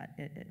won't do that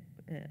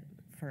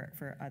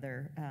for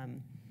other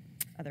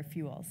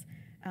fuels.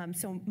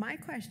 So my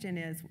question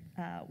is,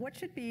 what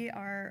should be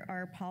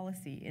our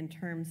policy in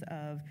terms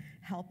of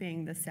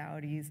helping the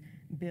Saudis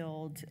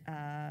build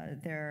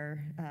their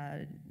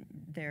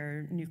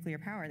nuclear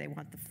power? They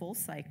want the full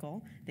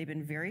cycle. They've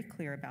been very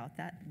clear about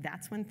that.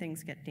 That's when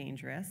things get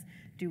dangerous.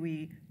 Do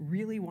we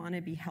really want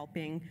to be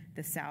helping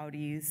the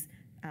Saudis,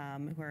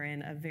 who are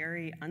in a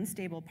very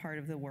unstable part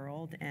of the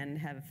world and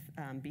have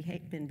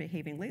been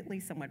behaving lately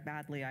somewhat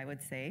badly, I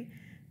would say?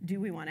 Do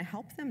we want to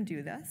help them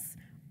do this?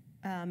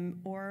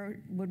 Or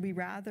would we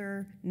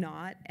rather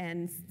not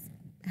and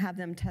have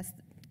them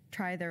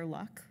try their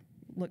luck,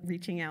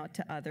 reaching out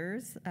to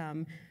others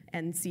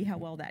and see how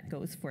well that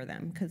goes for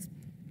them? Because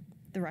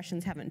the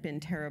Russians haven't been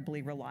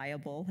terribly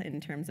reliable in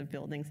terms of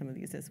building some of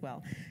these as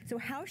well. So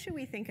how should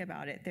we think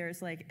about it?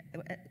 There's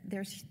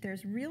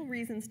real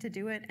reasons to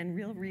do it and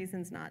real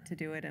reasons not to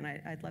do it, and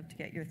I'd love to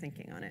get your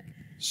thinking on it.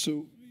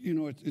 So,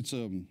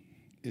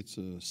 it's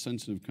a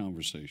sensitive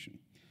conversation.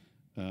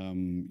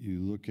 You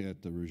look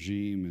at the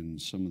regime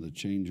and some of the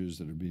changes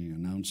that are being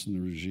announced in the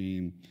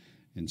regime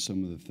and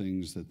some of the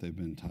things that they've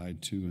been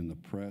tied to in the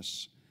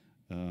press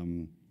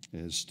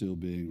as still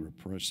being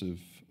oppressive,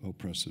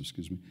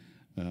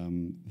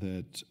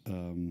 that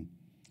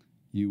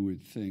you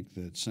would think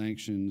that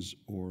sanctions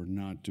or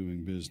not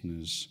doing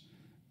business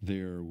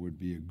there would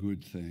be a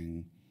good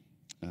thing.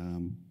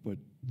 But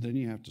then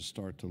you have to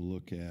start to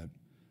look at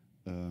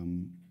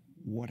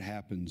what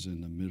happens in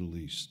the Middle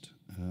East.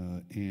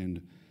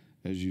 And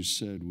as you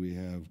said, we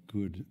have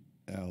good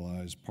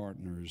allies,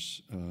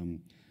 partners,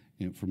 and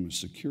from a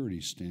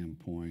security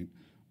standpoint,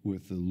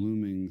 with the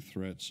looming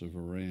threats of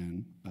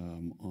Iran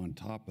on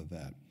top of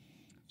that.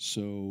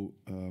 So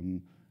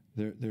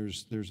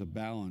there's a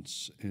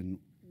balance, and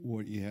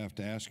what you have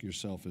to ask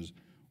yourself is,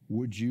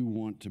 would you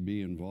want to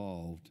be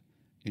involved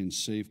in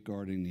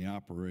safeguarding the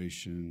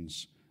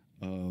operations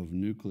of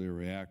nuclear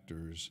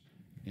reactors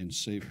and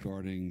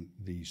safeguarding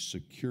the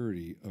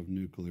security of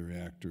nuclear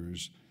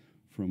reactors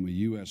from a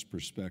U.S.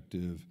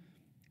 perspective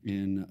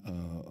in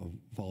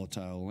a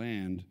volatile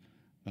land,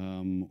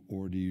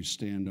 or do you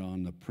stand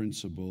on the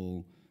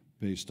principle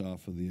based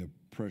off of the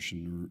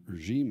oppression the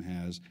regime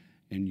has,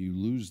 and you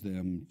lose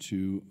them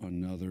to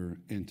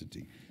another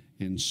entity?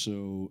 And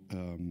so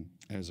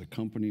as a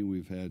company,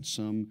 we've had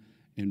some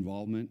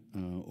involvement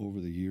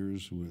over the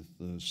years with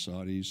the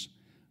Saudis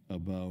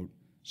about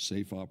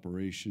safe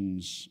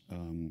operations,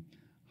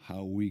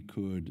 how we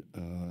could,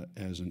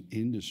 as an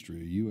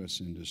industry, a U.S.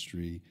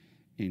 industry,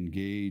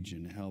 engage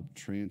and help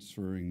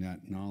transferring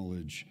that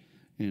knowledge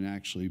and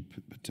actually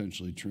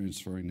potentially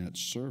transferring that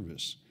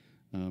service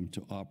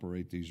to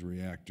operate these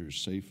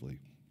reactors safely.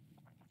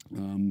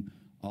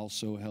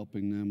 Also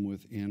helping them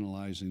with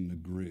analyzing the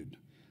grid.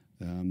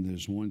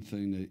 There's one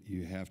thing that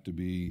you have to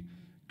be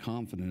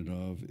confident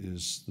of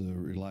is the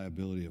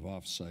reliability of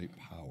off-site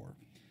power.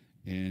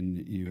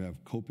 And you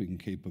have coping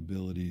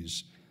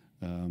capabilities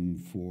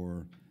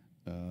for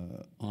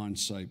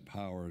on-site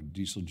power,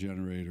 diesel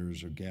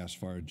generators or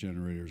gas-fired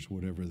generators,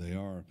 whatever they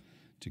are,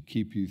 to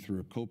keep you through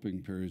a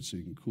coping period so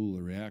you can cool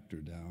the reactor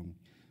down.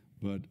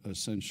 But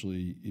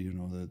essentially,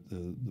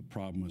 the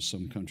problem with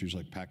some countries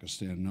like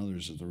Pakistan and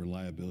others is the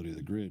reliability of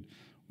the grid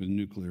with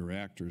nuclear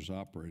reactors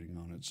operating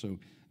on it. So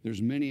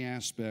there's many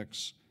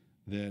aspects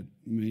that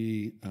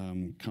me,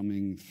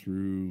 coming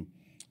through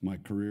my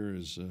career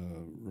as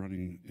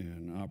running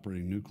and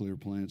operating nuclear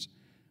plants,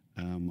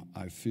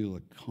 I feel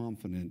a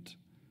confident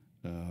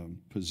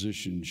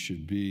position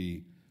should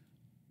be,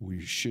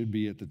 we should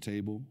be at the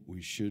table,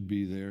 we should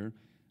be there.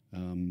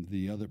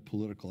 The other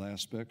political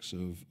aspects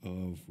of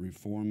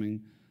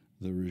reforming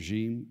the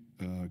regime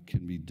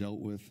can be dealt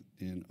with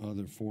in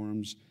other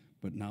forums,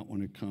 but not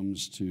when it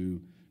comes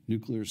to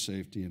nuclear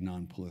safety and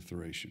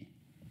non-proliferation.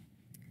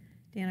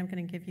 Dan, I'm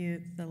going to give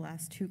you the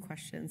last two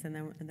questions, and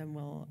then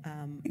we'll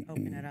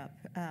open it up.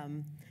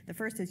 The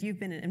first is, you've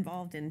been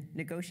involved in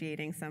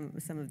negotiating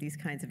some of these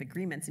kinds of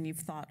agreements, and you've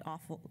thought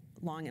awful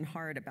long and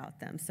hard about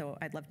them. So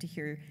I'd love to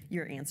hear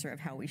your answer of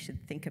how we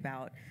should think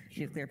about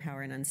nuclear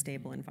power in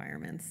unstable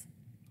environments.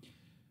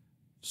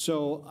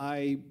 So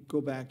I go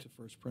back to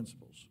first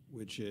principles,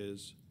 which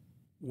is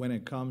when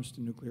it comes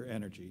to nuclear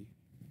energy,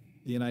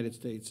 the United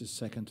States is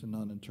second to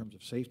none in terms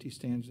of safety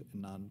standards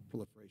and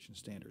non-proliferation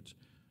standards.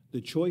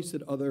 The choice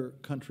that other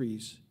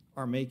countries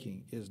are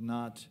making is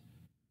not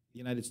the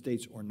United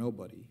States or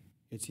nobody.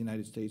 It's the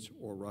United States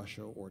or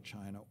Russia or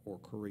China or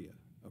Korea,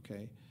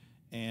 okay?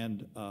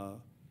 And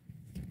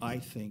I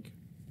think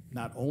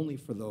not only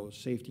for those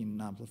safety and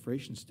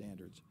non-proliferation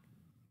standards,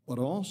 but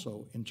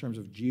also in terms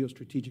of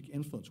geostrategic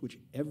influence, which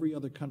every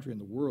other country in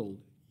the world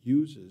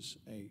uses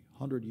a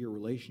 100-year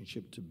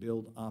relationship to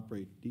build,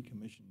 operate,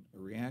 decommission a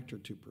reactor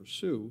to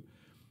pursue,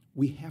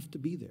 we have to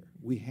be there.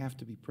 We have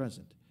to be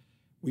present.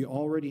 We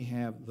already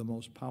have the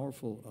most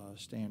powerful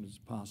standards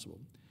possible.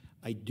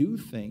 I do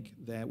think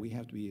that we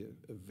have to be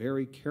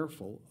very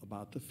careful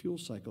about the fuel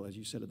cycle, as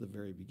you said at the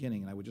very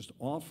beginning. And I would just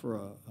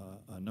offer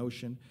a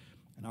notion,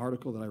 an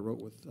article that I wrote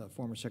with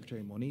former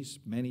Secretary Moniz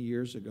many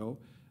years ago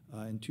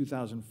in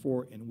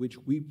 2004, in which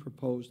we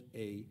proposed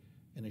an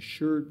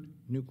assured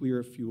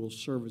nuclear fuel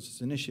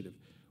services initiative.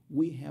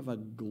 We have a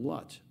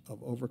glut of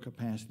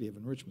overcapacity of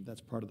enrichment.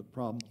 That's part of the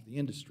problem of the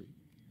industry.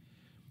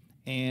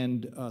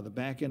 And the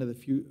back end of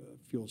the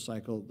fuel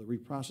cycle, the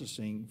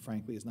reprocessing,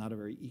 frankly, is not a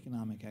very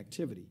economic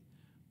activity.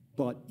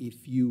 But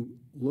if you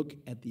look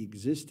at the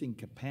existing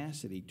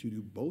capacity to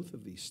do both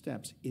of these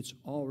steps, it's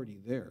already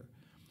there.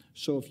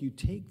 So if you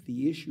take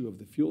the issue of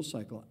the fuel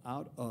cycle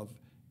out of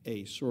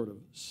a sort of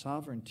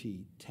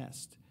sovereignty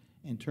test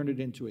and turn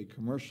it into a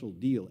commercial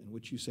deal in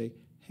which you say,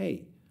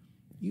 hey,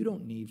 you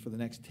don't need for the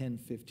next 10,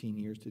 15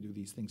 years to do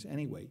these things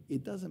anyway.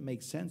 It doesn't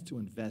make sense to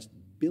invest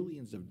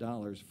billions of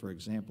dollars, for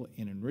example,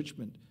 in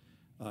enrichment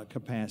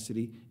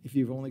capacity if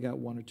you've only got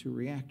 1 or 2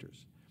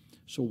 reactors.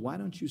 So why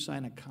don't you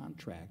sign a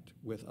contract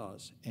with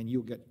us and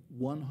you'll get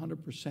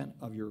 100%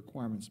 of your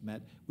requirements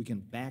met. We can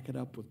back it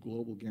up with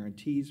global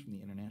guarantees from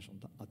the International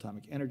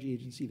Atomic Energy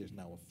Agency. There's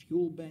now a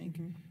fuel bank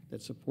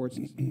that supports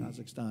us in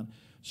Kazakhstan.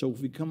 So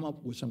if we come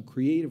up with some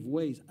creative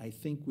ways, I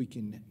think we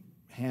can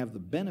have the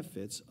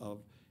benefits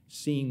of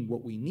seeing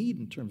what we need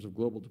in terms of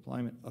global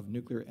deployment of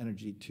nuclear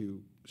energy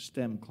to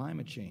stem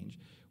climate change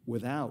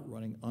without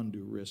running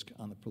undue risk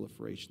on the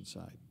proliferation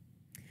side.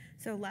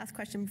 So last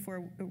question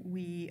before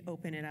we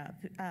open it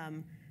up.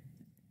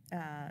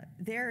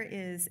 There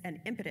is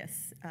an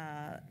impetus,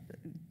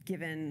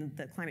 given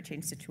the climate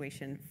change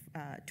situation,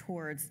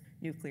 towards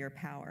nuclear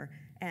power,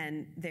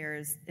 and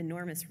there's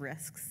enormous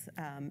risks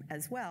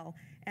as well.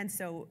 And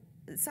so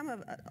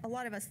a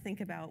lot of us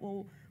think about,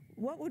 well,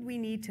 what would we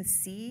need to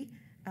see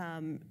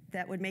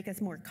that would make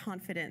us more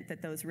confident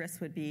that those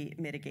risks would be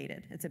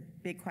mitigated? It's a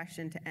big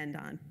question to end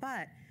on.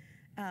 But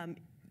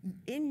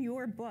in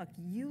your book,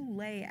 you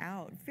lay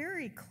out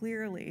very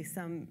clearly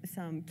some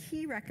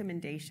key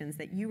recommendations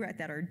that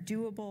that are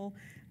doable,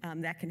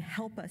 that can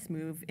help us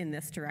move in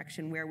this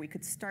direction where we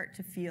could start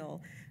to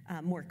feel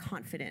more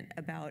confident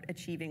about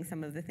achieving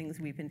some of the things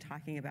we've been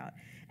talking about.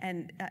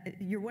 And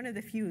you're one of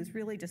the few who's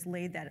really just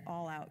laid that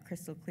all out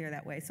crystal clear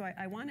that way. So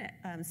I want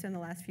to spend the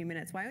last few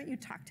minutes. Why don't you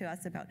talk to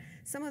us about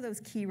some of those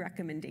key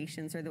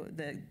recommendations or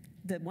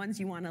the ones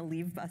you want to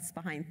leave us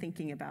behind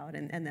thinking about,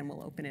 and then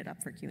we'll open it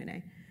up for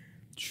Q&A.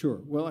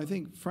 Sure. Well, I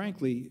think,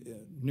 frankly,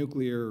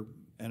 nuclear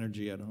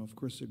energy, I don't know if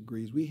Chris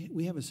agrees,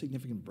 we have a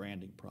significant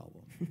branding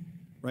problem,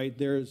 right?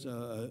 There's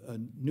a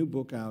new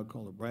book out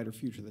called A Brighter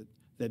Future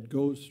that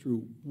goes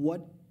through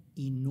what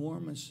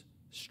enormous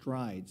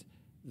strides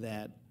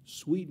that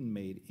Sweden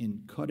made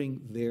in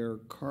cutting their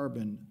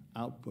carbon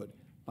output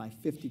by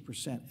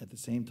 50% at the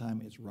same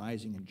time it's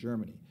rising in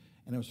Germany.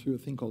 And it was through a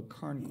thing called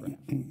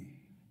Kärnkraft.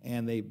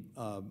 And they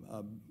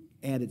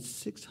added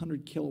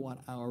 600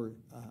 kilowatt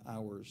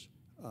hours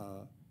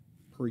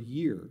per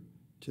year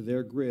to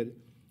their grid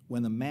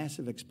when the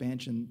massive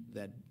expansion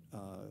that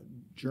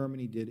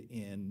Germany did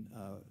in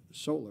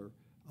solar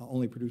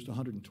only produced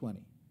 120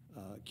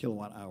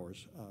 kilowatt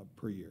hours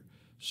per year.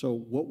 So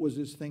what was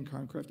this thing,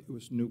 Kärnkraft? It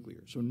was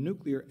nuclear. So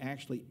nuclear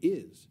actually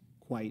is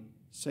quite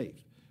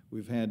safe.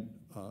 We've had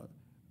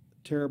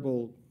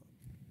terrible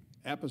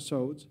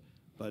episodes,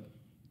 but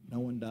no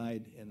one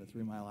died in the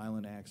 3 Mile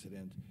Island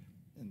accident.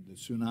 And the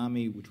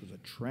tsunami, which was a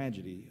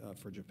tragedy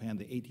for Japan,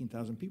 the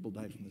 18,000 people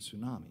died from the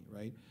tsunami,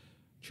 right?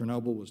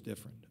 Chernobyl was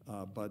different,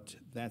 but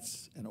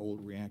that's an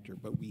old reactor.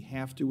 But we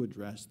have to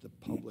address the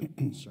public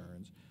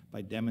concerns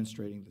by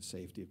demonstrating the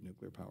safety of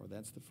nuclear power.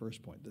 That's the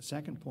first point. The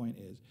second point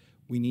is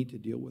we need to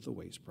deal with the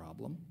waste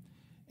problem.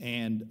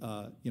 And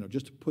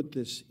just to put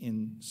this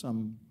in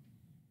some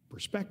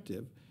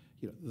perspective,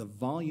 the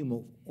volume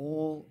of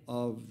all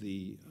of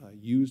the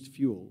used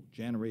fuel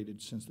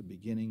generated since the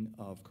beginning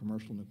of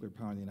commercial nuclear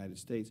power in the United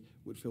States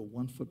would fill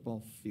 1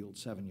 football field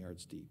 7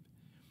 yards deep.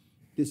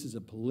 This is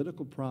a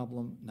political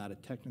problem, not a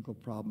technical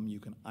problem. You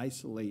can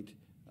isolate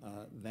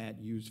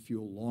that used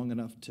fuel long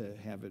enough to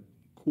have it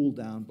cool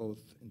down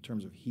both in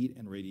terms of heat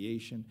and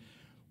radiation.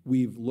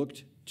 We've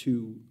looked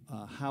to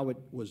how it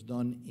was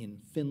done in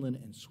Finland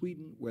and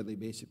Sweden, where they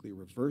basically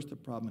reversed the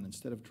problem, and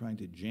instead of trying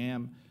to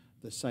jam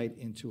the site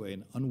into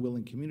an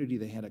unwilling community,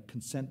 they had a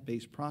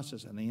consent-based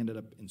process, and they ended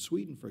up in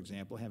Sweden, for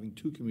example, having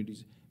 2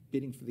 communities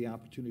bidding for the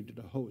opportunity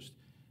to host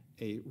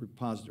a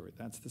repository.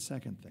 That's the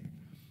second thing.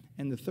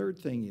 And the third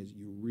thing is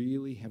you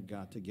really have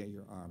got to get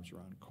your arms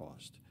around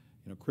cost.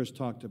 Chris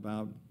talked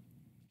about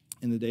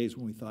in the days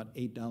when we thought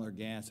 $8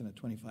 gas and a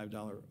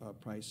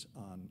 $25 price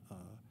on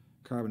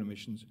carbon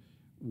emissions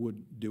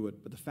would do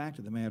it. But the fact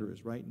of the matter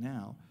is right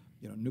now,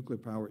 nuclear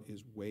power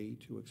is way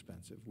too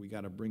expensive. We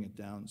got to bring it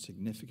down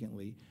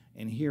significantly.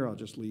 And here I'll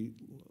just leave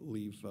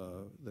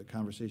the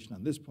conversation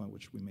on this point,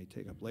 which we may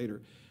take up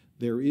later.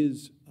 There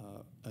is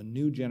a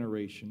new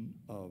generation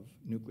of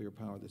nuclear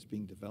power that's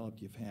being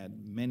developed. You've had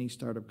many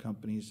startup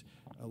companies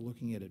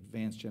looking at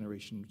advanced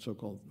generation,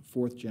 so-called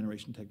fourth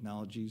generation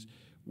technologies,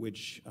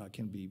 which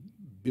can be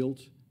built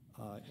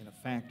in a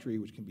factory,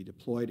 which can be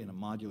deployed in a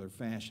modular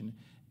fashion.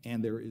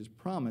 And there is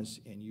promise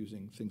in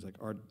using things like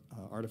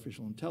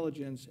artificial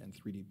intelligence and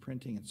 3D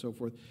printing and so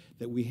forth,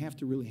 that we have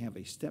to really have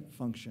a step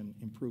function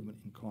improvement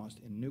in cost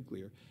in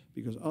nuclear,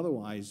 because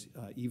otherwise,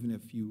 even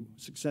if you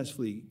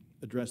successfully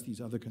address these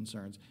other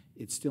concerns,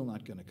 it's still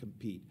not going to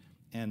compete.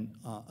 And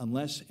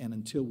unless and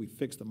until we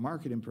fix the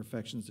market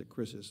imperfections that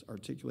Chris has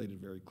articulated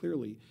very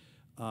clearly,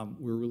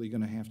 we're really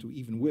going to have to,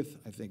 even with,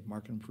 I think,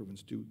 market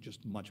improvements, do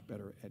just much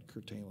better at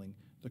curtailing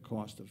the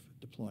cost of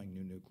deploying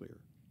new nuclear.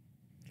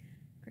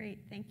 Great,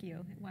 thank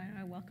you. Why don't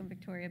I welcome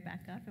Victoria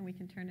back up and we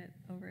can turn it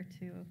over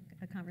to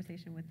a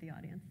conversation with the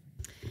audience.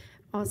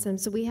 Awesome.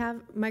 So we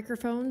have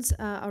microphones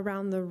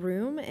around the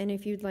room, and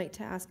if you'd like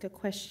to ask a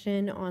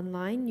question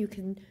online, you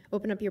can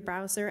open up your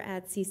browser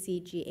at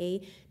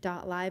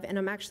ccga.live, and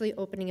I'm actually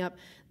opening up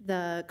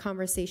the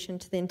conversation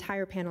to the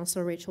entire panel, so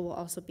Rachel will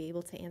also be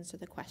able to answer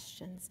the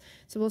questions.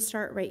 So we'll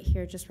start right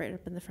here, just right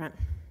up in the front.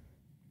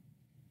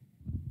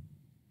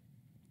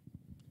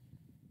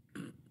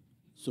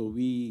 So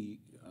we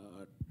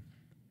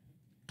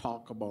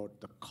talk about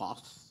the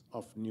costs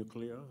of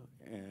nuclear,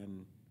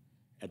 and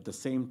at the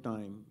same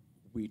time,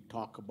 we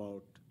talk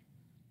about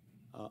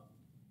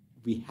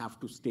we have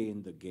to stay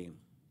in the game.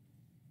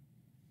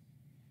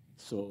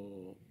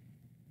 So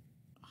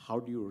how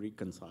do you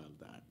reconcile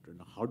that?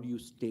 And how do you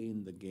stay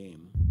in the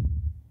game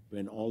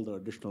when all the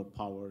additional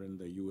power in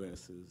the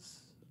U.S.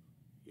 is,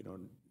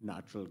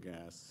 natural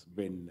gas,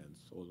 wind, and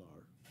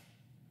solar?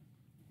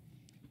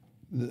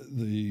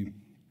 The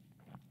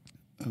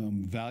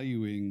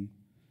valuing,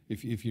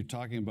 if you're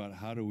talking about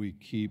how do we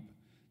keep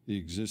the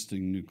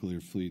existing nuclear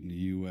fleet in the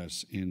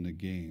U.S. in the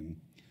game,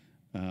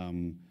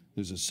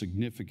 there's a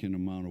significant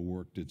amount of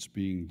work that's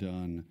being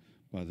done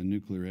by the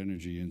Nuclear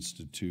Energy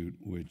Institute,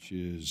 which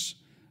is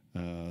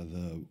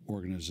the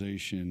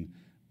organization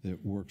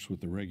that works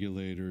with the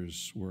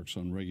regulators, works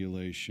on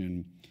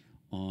regulation,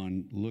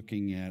 on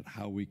looking at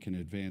how we can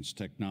advance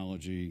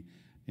technology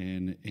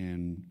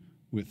and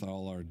with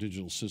all our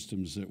digital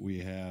systems that we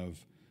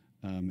have,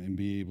 and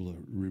be able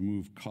to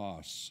remove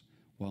costs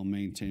while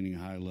maintaining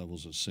high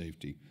levels of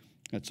safety.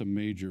 That's a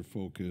major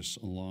focus,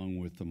 along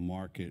with the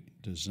market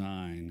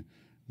design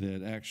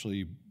that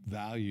actually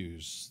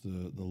values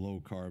the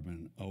low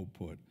carbon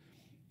output.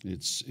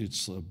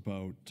 It's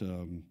about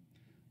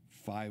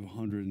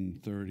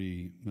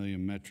 530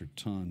 million metric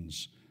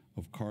tons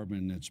of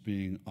carbon that's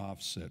being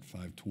offset,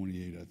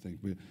 528, I think,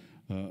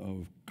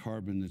 of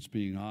carbon that's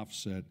being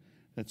offset.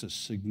 That's a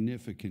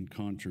significant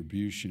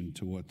contribution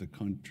to what the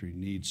country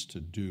needs to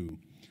do.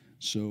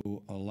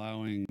 So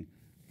allowing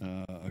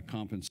a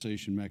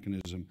compensation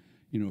mechanism,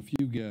 if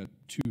you get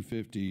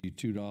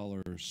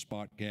 $2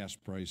 spot gas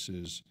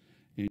prices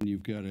and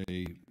you've got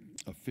a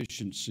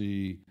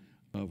efficiency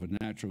of a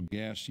natural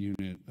gas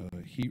unit,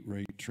 heat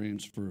rate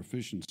transfer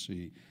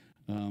efficiency,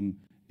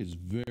 it's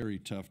very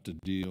tough to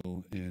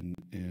deal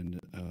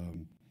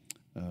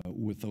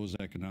with those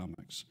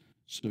economics.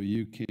 So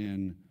you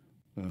can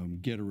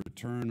get a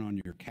return on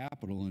your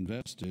capital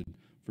invested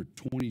for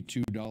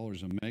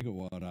 $22 a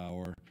megawatt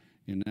hour,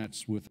 and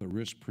that's with a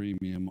risk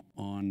premium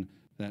on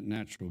that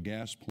natural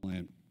gas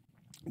plant,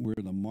 where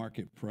the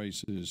market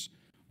prices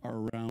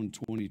are around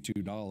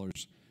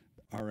 $22.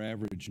 Our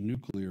average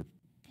nuclear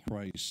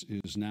price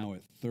is now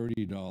at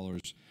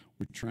 $30.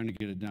 We're trying to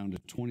get it down to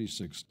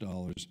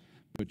 $26,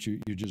 but you're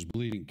just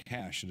bleeding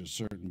cash at a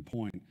certain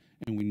point,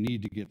 and we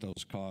need to get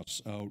those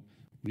costs out.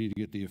 We need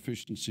to get the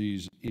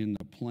efficiencies in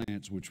the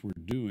plants, which we're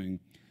doing,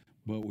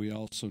 but we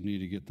also need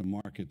to get the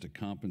market to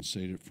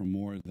compensate it for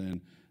more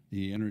than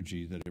the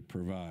energy that it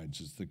provides.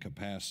 It's the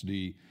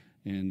capacity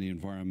and the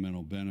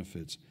environmental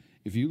benefits.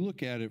 If you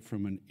look at it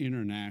from an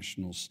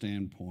international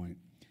standpoint,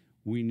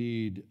 we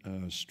need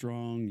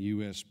strong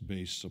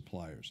U.S.-based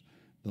suppliers.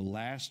 The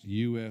last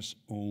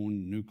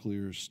U.S.-owned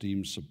nuclear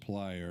steam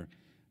supplier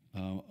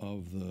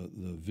of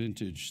the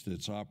vintage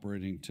that's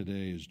operating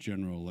today is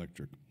General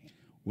Electric.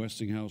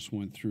 Westinghouse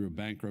went through a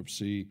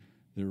bankruptcy.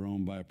 They're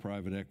owned by a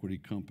private equity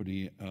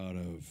company out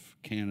of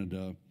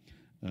Canada.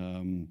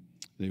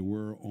 They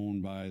were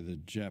owned by the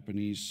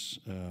Japanese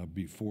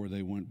before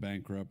they went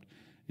bankrupt.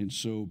 And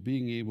so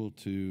being able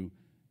to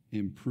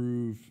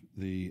improve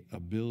the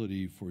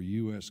ability for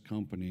U.S.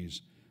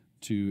 companies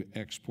to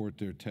export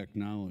their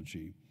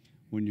technology,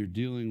 when you're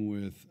dealing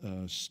with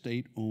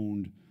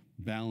state-owned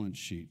balance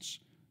sheets,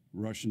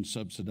 Russian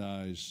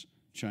subsidized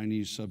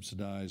Chinese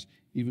subsidized,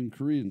 even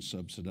Korean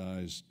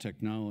subsidized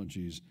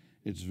technologies,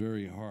 it's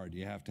very hard.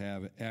 You have to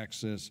have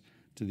access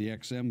to the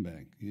XM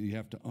bank. You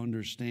have to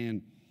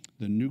understand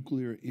the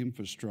nuclear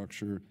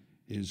infrastructure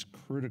is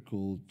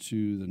critical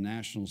to the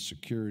national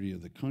security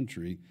of the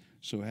country.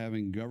 So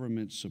having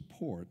government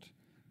support,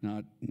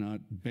 not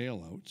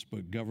bailouts,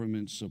 but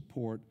government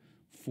support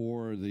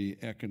for the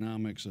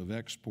economics of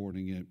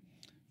exporting it.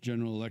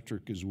 General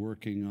Electric is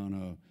working on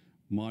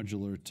a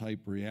modular type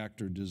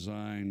reactor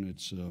design.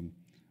 It's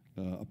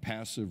a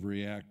passive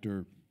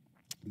reactor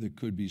that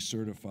could be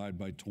certified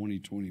by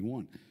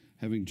 2021.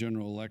 Having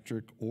General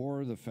Electric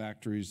or the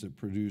factories that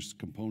produce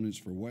components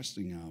for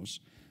Westinghouse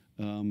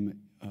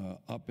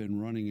up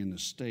and running in the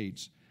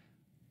States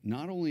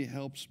not only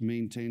helps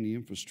maintain the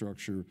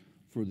infrastructure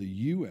for the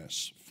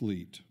U.S.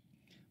 fleet,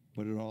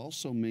 but it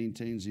also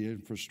maintains the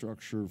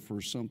infrastructure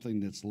for something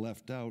that's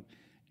left out,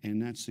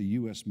 and that's the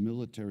U.S.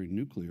 military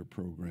nuclear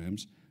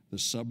programs, the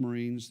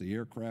submarines, the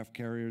aircraft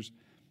carriers.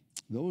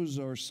 Those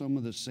are some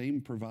of the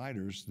same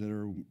providers that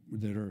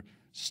are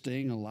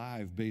staying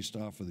alive based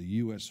off of the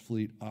U.S.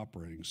 fleet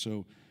operating.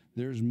 So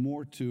there's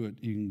more to it.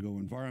 You can go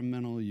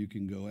environmental, you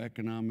can go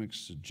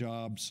economics,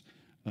 jobs,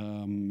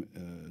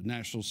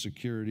 national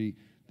security.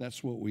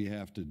 That's what we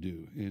have to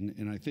do.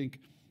 And I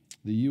think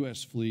the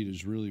U.S. fleet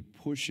is really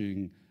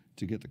pushing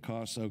to get the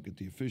costs out, get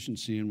the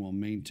efficiency in while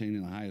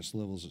maintaining the highest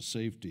levels of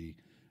safety.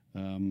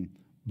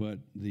 But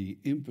the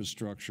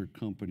infrastructure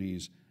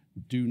companies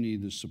do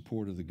need the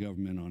support of the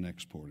government on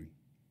exporting.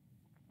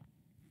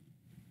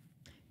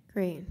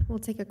 Great. We'll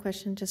take a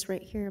question just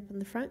right here up in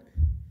the front.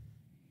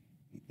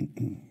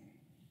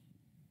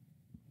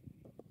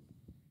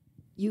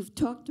 You've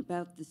talked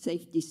about the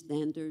safety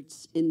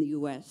standards in the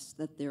U.S.,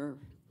 that they're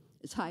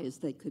as high as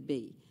they could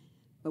be.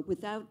 But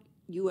without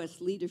U.S.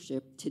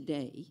 leadership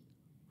today,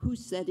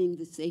 who's setting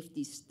the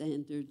safety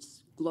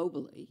standards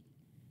globally?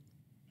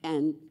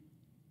 And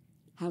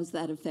how's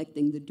that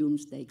affecting the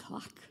doomsday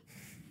clock?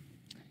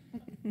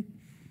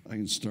 I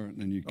can start and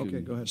then you can.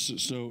 Okay, go ahead.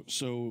 So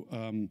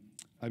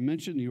I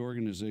mentioned the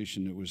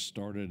organization that was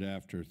started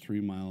after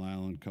 3 Mile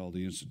Island called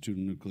the Institute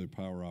of Nuclear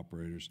Power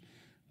Operators.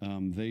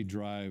 They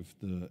drive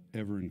the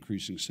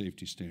ever-increasing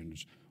safety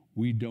standards.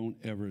 We don't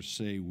ever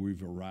say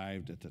we've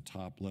arrived at the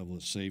top level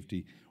of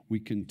safety. We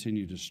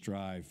continue to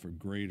strive for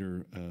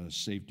greater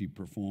safety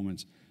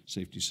performance,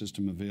 safety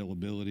system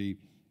availability,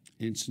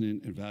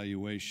 incident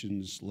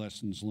evaluations,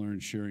 lessons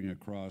learned, sharing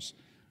across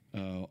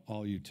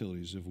all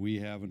utilities. If we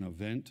have an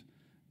event,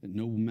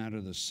 no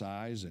matter the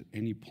size, at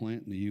any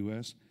plant in the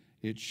U.S.,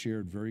 it's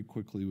shared very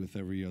quickly with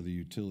every other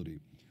utility.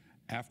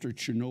 After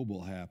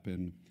Chernobyl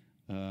happened,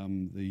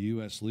 the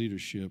U.S.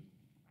 leadership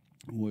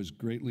was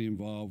greatly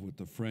involved with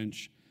the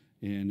French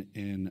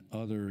and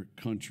other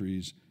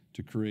countries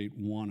to create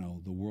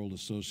WANO, the World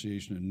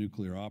Association of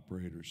Nuclear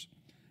Operators.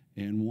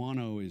 And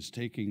WANO is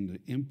taking the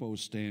IMPO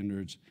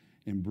standards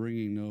and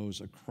bringing those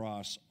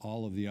across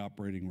all of the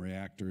operating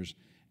reactors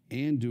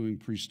and doing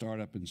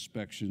pre-startup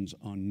inspections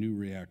on new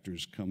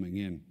reactors coming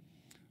in.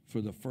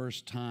 For the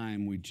first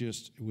time, we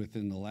just,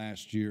 within the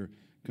last year,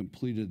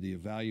 completed the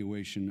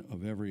evaluation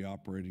of every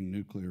operating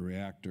nuclear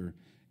reactor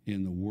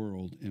in the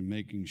world and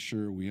making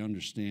sure we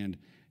understand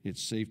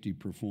its safety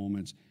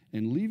performance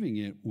and leaving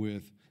it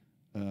with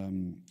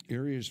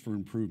areas for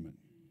improvement,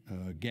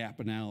 gap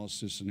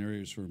analysis and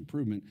areas for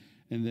improvement,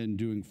 and then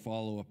doing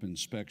follow-up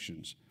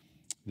inspections.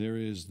 There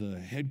is the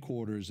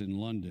headquarters in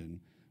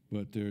London,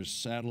 but there's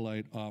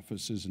satellite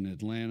offices in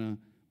Atlanta,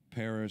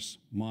 Paris,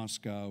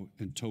 Moscow,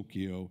 and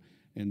Tokyo,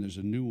 and there's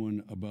a new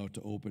one about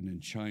to open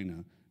in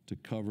China to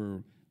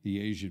cover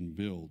the Asian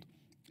build.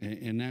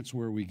 And that's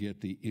where we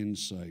get the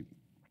insight.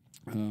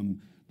 The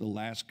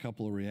last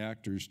couple of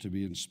reactors to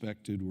be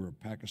inspected were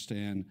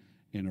Pakistan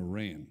and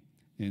Iran.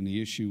 And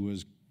the issue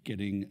was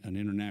getting an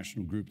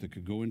international group that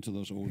could go into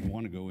those, or would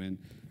want to go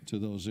into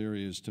those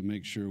areas to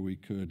make sure we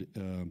could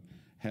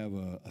have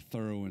a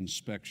thorough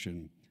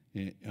inspection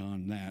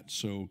on that.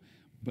 So,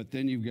 but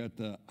then you've got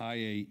the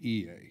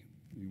IAEA.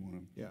 You want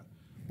to? Yeah.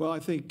 Well, I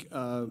think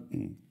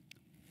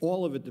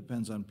all of it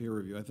depends on peer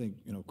review. I think,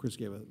 Chris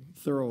gave a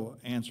thorough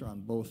answer on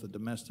both the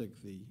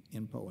domestic, the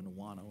INPO, and the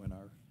WANO in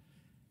our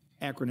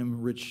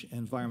acronym-rich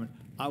environment.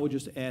 I would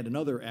just add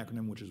another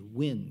acronym, which is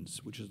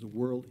WINS, which is the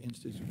World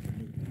Institute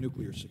for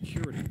Nuclear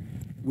Security,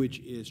 which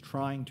is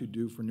trying to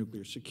do for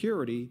nuclear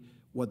security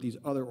what these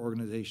other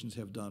organizations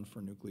have done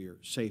for nuclear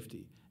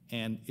safety.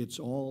 And it's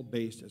all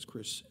based, as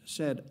Chris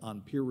said,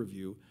 on peer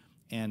review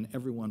and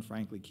everyone,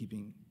 frankly,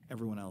 keeping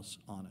everyone else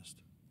honest.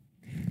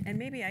 And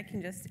maybe I can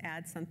just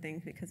add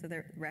something because of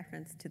the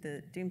reference to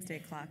the doomsday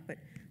clock. But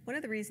one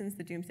of the reasons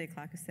the doomsday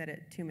clock is set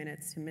at 2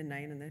 minutes to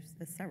midnight, and there's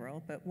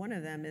several, but one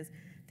of them is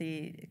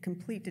the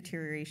complete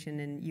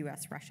deterioration in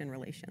U.S.-Russian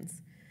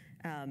relations.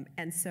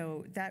 And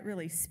so that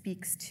really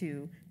speaks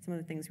to some of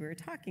the things we were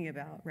talking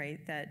about, right?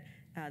 That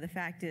the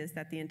fact is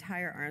that the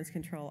entire arms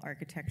control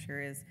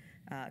architecture is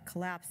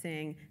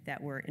collapsing,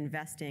 that we're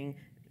investing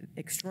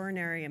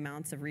extraordinary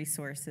amounts of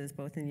resources,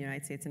 both in the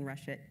United States and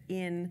Russia,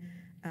 in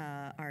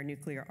our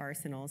nuclear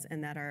arsenals,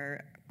 and that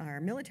our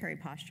military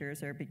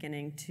postures are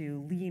beginning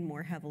to lean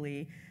more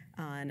heavily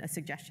on a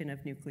suggestion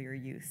of nuclear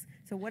use.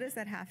 So what does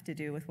that have to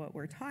do with what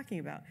we're talking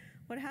about?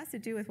 What it has to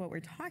do with what we're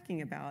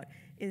talking about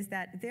is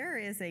that there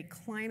is a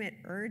climate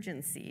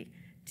urgency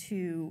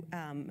to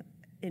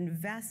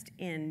invest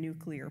in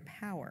nuclear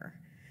power.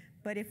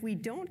 But if we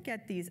don't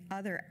get these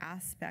other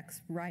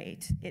aspects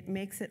right, it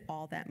makes it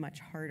all that much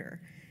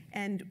harder.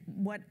 And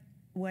what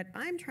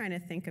I'm trying to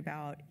think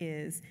about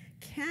is,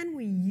 can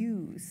we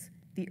use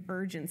the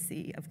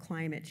urgency of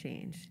climate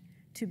change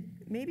to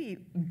maybe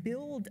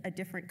build a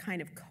different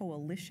kind of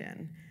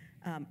coalition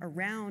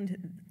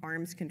around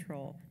arms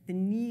control, the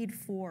need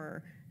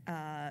for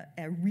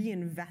a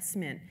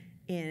reinvestment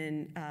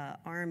in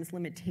arms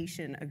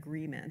limitation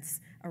agreements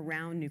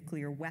around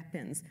nuclear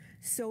weapons,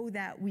 so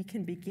that we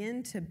can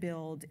begin to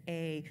build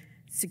a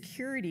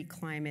security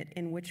climate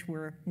in which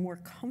we're more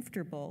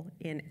comfortable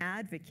in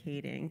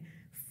advocating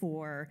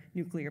for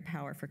nuclear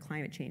power for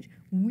climate change.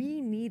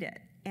 We need it.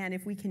 And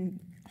if we can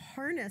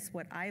harness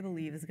what I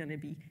believe is going to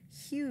be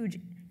huge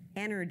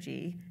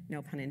energy,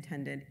 no pun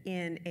intended,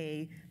 in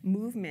a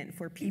movement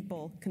for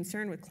people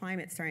concerned with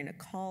climate starting to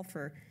call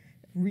for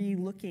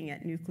re-looking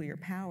at nuclear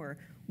power,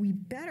 we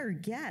better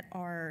get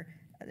our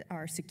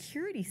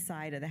security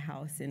side of the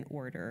house in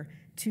order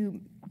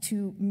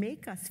to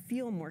make us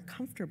feel more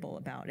comfortable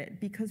about it.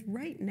 Because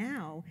right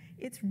now,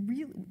 it's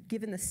really,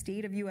 given the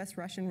state of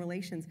U.S.-Russian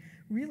relations,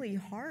 really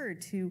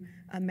hard to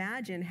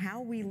imagine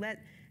how we let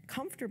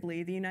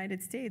comfortably the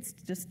United States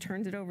just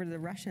turns it over to the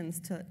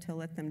Russians to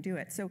let them do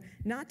it. So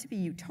not to be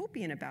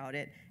utopian about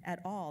it at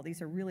all,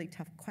 these are really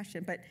tough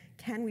questions, but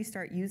can we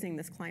start using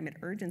this climate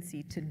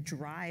urgency to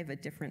drive a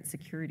different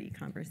security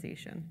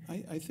conversation?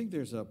 I think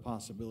there's a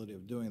possibility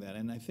of doing that,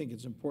 and I think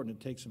it's important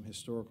to take some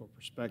historical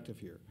perspective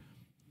here.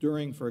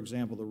 During, for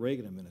example, the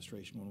Reagan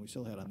administration, when we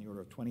still had on the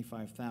order of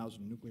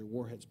 25,000 nuclear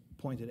warheads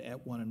pointed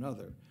at one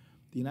another,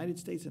 the United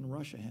States and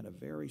Russia had a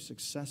very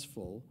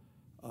successful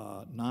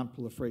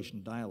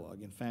non-proliferation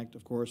dialogue. In fact,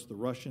 of course, the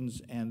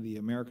Russians and the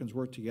Americans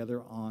worked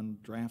together on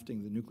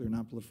drafting the Nuclear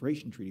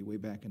Non-Proliferation Treaty way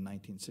back in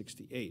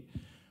 1968.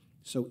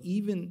 So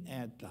even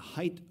at the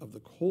height of the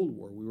Cold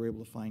War, we were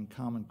able to find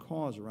common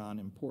cause around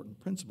important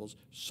principles,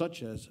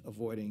 such as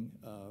avoiding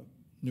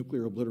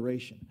nuclear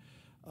obliteration.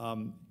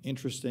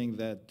 Interesting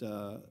that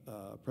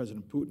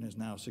President Putin has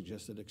now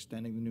suggested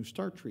extending the New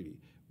START Treaty,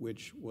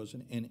 which was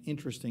an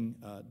interesting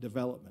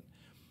development.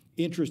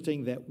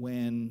 Interesting that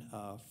when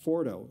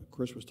Fordo,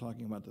 Chris was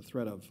talking about the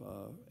threat of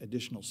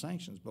additional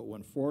sanctions, but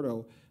when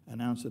Fordo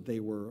announced that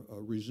they were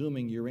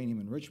resuming uranium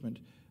enrichment,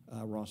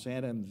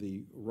 Rosatom,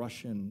 the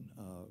Russian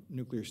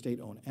nuclear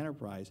state-owned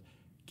enterprise,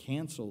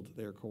 canceled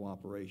their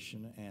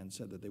cooperation and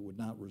said that they would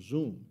not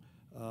resume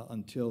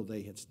until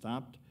they had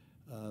stopped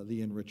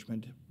the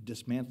enrichment,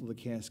 dismantled the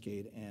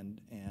cascade, and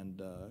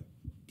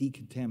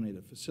decontaminated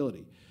the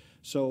facility.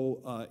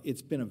 So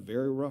it's been a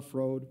very rough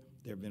road.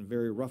 There have been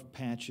very rough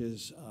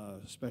patches,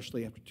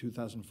 especially after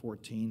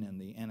 2014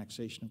 and the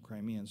annexation of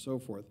Crimea and so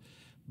forth.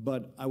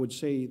 But I would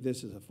say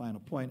this is a final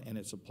point, and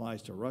it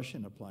applies to Russia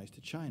and applies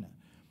to China,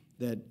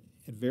 that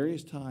at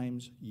various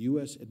times,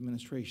 U.S.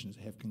 administrations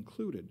have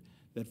concluded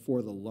that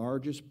for the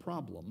largest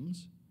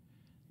problems,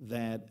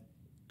 that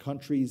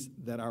countries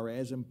that are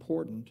as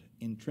important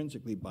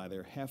intrinsically by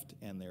their heft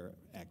and their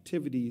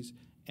activities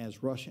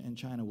as Russia and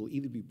China will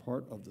either be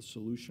part of the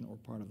solution or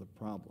part of the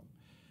problem.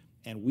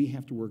 And we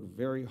have to work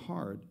very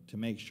hard to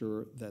make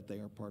sure that they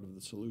are part of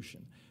the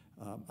solution.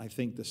 I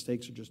think the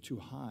stakes are just too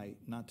high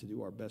not to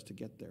do our best to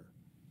get there.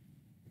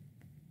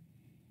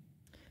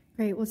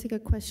 Great. We'll take a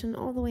question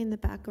all the way in the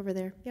back over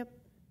there. Yep.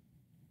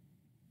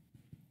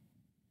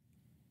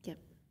 Yep.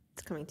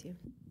 It's coming to you.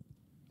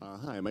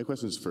 Hi, my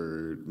question is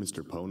for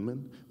Mr.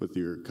 Poneman, with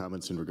your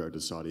comments in regard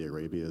to Saudi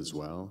Arabia as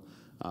well.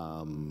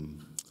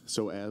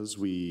 So as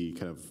we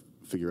kind of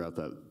figure out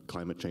that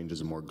climate change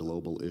is a more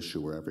global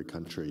issue where every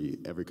country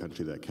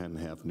that can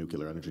have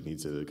nuclear energy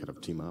needs to kind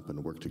of team up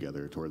and work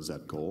together towards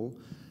that goal.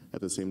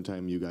 At the same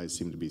time, you guys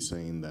seem to be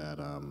saying that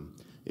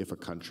if a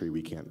country,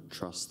 we can't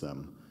trust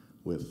them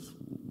with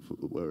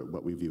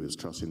what we view as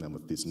trusting them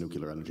with this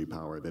nuclear energy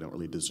power, they don't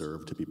really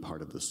deserve to be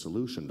part of the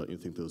solution. Don't you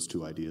think those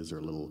two ideas are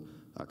a little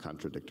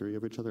contradictory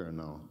of each other, or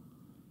no?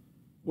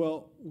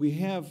 Well, we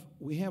have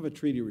a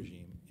treaty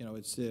regime. You know,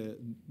 it's the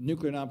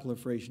Nuclear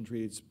Non-Proliferation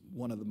Treaty. It's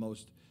one of the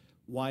most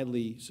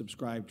widely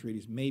subscribed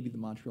treaties. Maybe the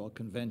Montreal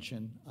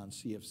Convention on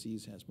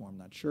CFCs has more, I'm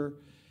not sure.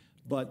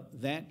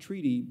 But that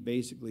treaty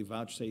basically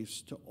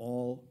vouchsafes to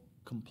all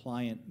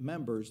compliant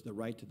members the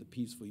right to the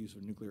peaceful use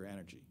of nuclear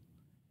energy.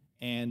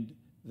 And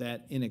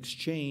that in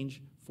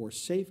exchange for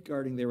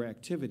safeguarding their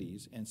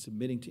activities and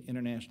submitting to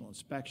international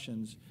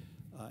inspections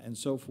and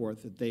so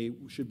forth, that they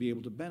should be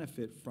able to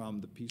benefit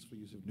from the peaceful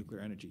use of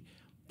nuclear energy.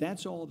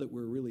 That's all that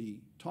we're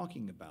really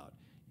talking about.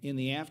 In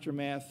the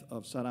aftermath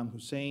of Saddam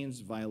Hussein's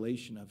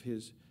violation of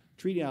his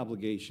treaty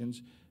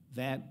obligations,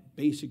 that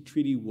basic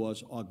treaty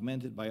was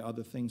augmented by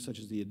other things, such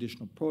as the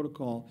additional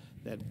protocol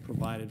that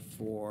provided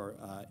for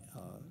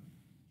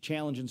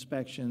challenge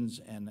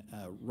inspections and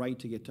right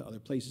to get to other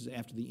places.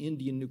 After the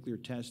Indian nuclear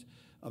test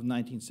of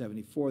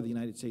 1974, the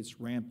United States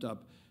ramped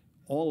up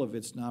all of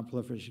its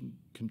non-proliferation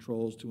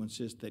controls to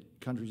insist that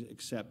countries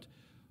accept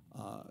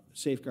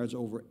safeguards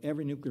over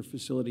every nuclear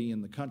facility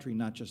in the country,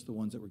 not just the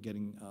ones that were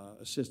getting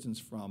assistance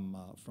from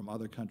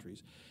other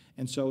countries.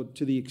 And so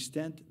to the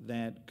extent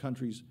that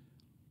countries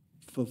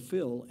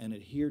fulfill and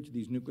adhere to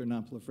these nuclear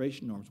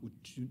non-proliferation norms,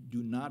 which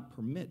do not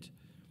permit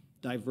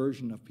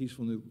diversion of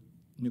peaceful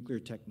nuclear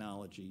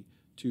technology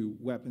to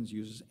weapons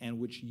uses, and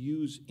which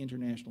use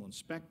international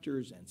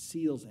inspectors and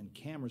seals and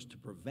cameras to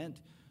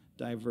prevent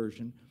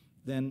diversion,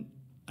 then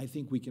I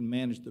think we can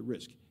manage the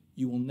risk.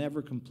 You will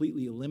never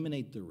completely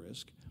eliminate the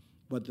risk,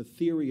 but the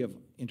theory of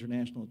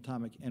International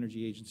Atomic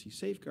Energy Agency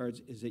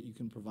safeguards is that you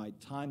can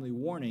provide timely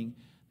warning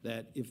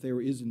that if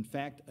there is in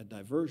fact a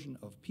diversion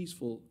of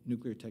peaceful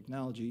nuclear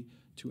technology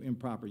to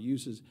improper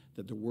uses,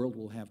 that the world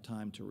will have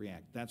time to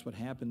react. That's what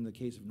happened in the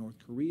case of North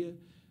Korea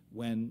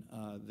when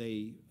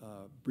they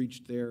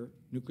breached their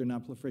nuclear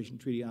non-proliferation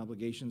treaty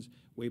obligations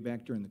way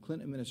back during the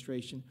Clinton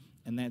administration,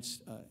 and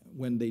that's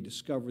when they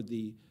discovered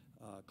the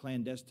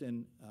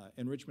clandestine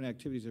enrichment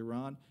activities of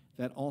Iran.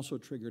 That also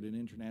triggered an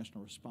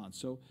international response.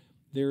 So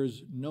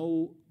there's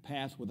no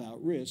path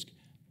without risk,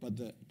 but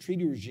the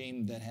treaty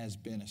regime that has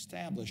been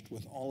established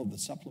with all of the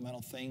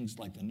supplemental things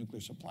like the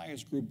Nuclear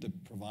Suppliers Group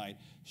that provide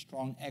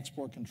strong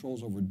export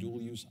controls over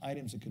dual-use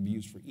items that could be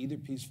used for either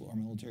peaceful or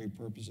military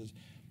purposes,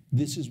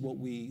 this is what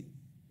we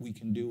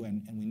can do,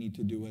 and we need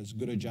to do as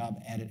good a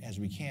job at it as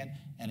we can.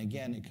 And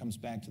again, it comes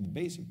back to the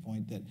basic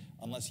point that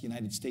unless the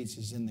United States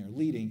is in there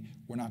leading,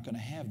 we're not going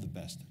to have the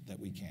best that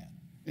we can.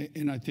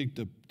 And I think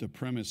the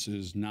premise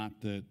is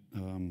not that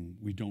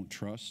we don't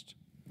trust,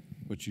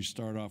 but you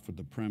start off with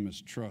the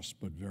premise, trust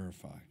but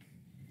verify.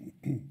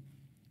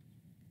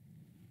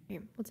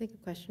 Here, we'll take a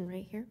question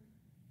right here.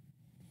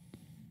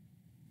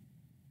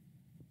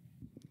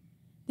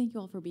 Thank you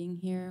all for being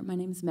here. My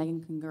name is Megan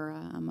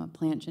Kungura. I'm a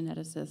plant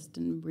geneticist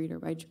and breeder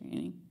by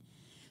training.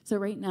 So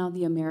right now,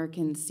 the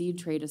American Seed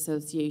Trade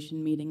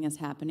Association meeting is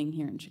happening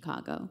here in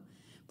Chicago.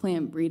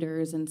 Plant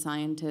breeders and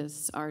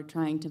scientists are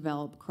trying to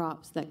develop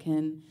crops that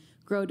can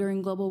grow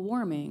during global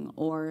warming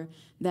or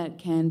that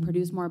can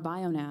produce more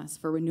biomass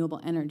for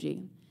renewable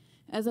energy.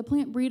 As a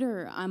plant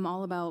breeder, I'm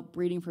all about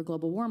breeding for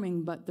global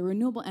warming, but the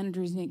renewable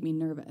energies make me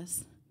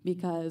nervous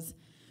because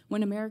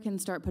when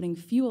Americans start putting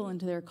fuel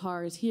into their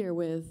cars here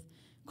with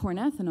corn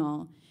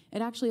ethanol,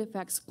 it actually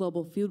affects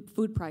global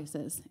food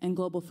prices and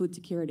global food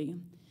security.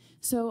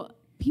 So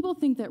people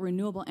think that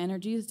renewable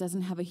energies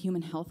doesn't have a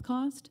human health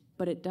cost,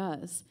 but it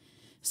does.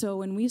 So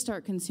when we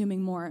start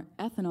consuming more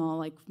ethanol,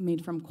 like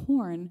made from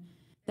corn,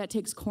 that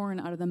takes corn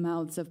out of the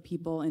mouths of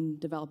people in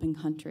developing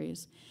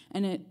countries.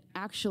 And it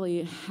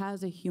actually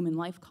has a human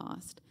life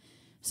cost.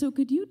 So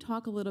could you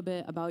talk a little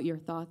bit about your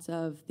thoughts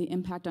of the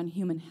impact on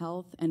human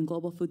health and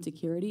global food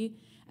security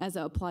as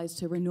it applies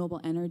to renewable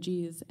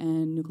energies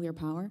and nuclear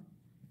power?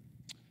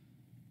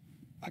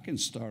 I can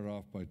start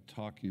off by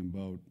talking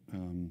about,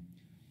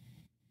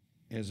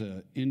 as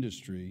an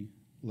industry,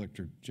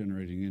 electric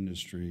generating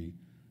industry,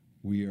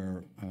 we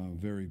are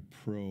very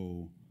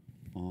pro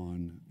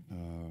on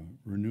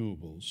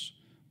renewables,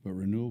 but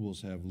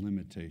renewables have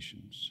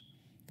limitations.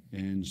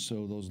 And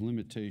so those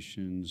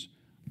limitations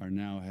are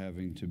now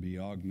having to be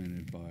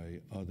augmented by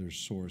other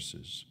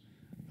sources.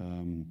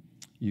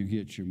 You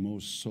get your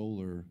most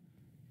solar,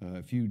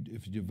 if you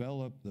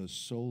develop the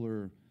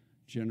solar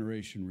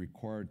generation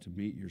required to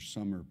meet your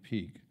summer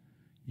peak,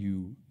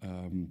 you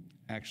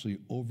actually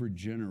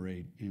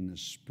overgenerate in the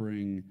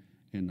spring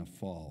and the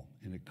fall,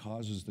 and it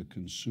causes the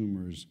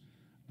consumers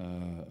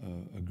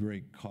a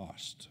great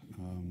cost.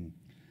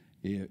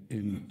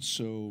 And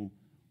so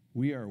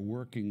we are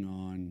working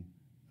on,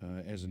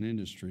 as an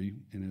industry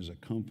and as a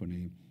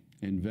company,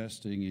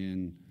 investing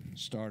in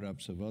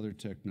startups of other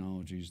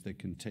technologies that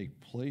can take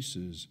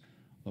places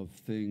of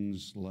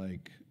things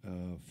like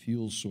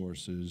fuel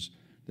sources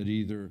that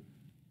either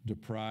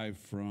deprive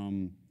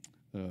from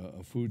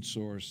a food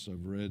source.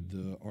 I've read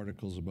the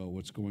articles about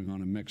what's going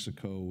on in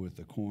Mexico with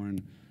the corn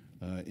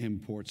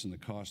imports and the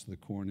cost of the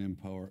corn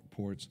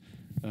imports.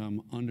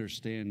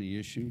 Understand the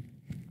issue.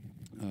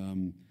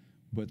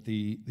 But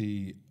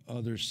the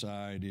other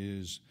side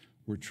is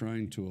we're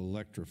trying to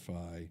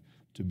electrify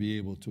to be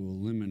able to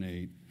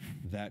eliminate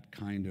that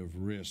kind of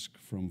risk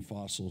from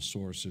fossil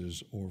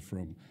sources or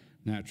from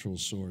natural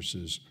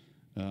sources.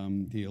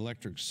 The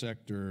electric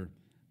sector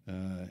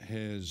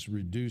has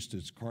reduced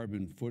its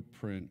carbon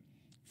footprint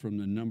from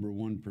the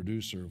 #1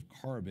 producer of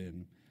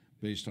carbon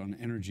based on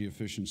energy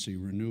efficiency,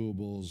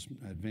 renewables,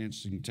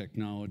 advancing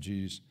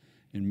technologies,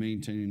 and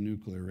maintaining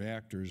nuclear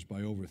reactors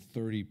by over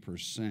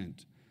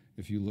 30%.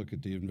 If you look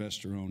at the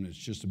investor-owned, it's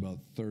just about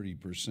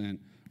 30%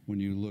 when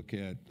you look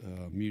at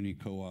muni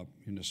co-op,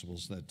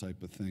 municipals, that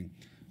type of thing.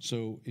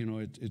 So, you know,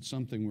 it's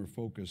something we're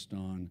focused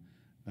on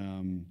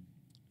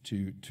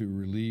to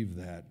relieve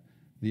that.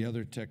 The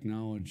other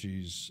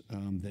technologies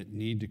that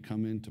need to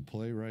come into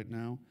play right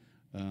now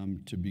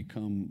to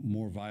become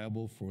more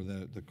viable for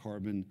the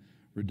carbon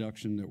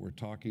reduction that we're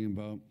talking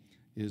about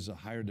is a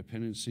higher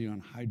dependency on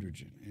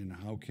hydrogen, and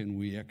how can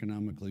we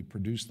economically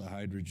produce the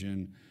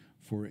hydrogen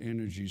for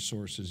energy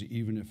sources,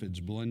 even if it's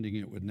blending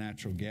it with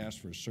natural gas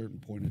for a certain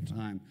point in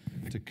time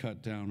to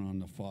cut down on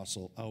the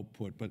fossil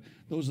output. But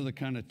those are the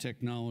kind of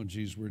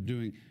technologies we're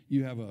doing.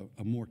 You have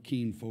a more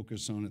keen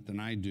focus on it than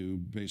I do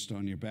based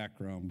on your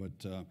background,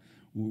 but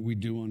we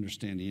do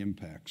understand the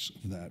impacts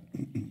of that,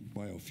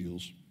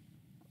 biofuels.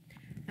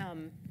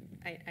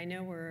 I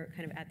know we're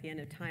kind of at the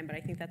end of time, but I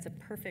think that's a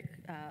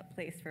perfect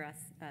place for us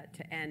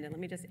to end. And let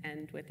me just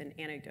end with an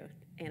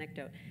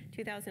anecdote.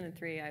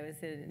 2003, I was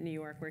in New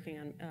York working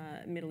on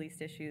Middle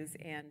East issues,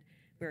 and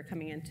we were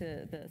coming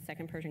into the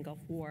Second Persian Gulf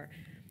War.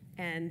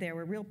 And there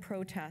were real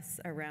protests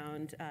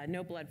around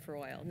no blood for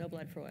oil, no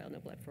blood for oil, no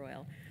blood for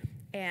oil.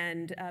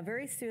 And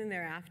very soon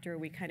thereafter,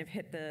 we kind of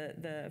hit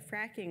the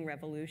fracking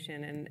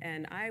revolution.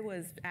 And I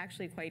was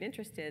actually quite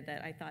interested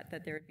that I thought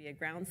that there would be a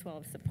groundswell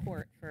of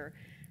support for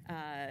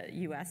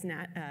U.S.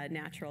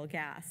 natural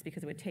gas,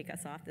 because it would take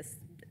us off this,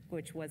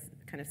 which was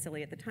kind of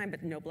silly at the time,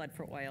 but no blood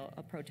for oil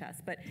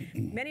protest. But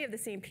many of the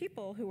same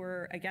people who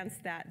were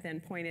against that then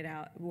pointed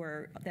out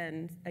were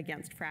then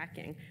against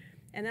fracking.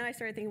 And then I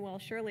started thinking, well,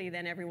 surely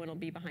then everyone will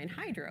be behind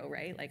hydro,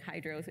 right? Like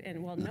hydros,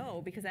 and well,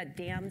 no, because that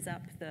dams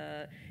up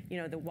the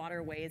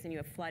waterways, and you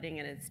have flooding,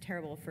 and it's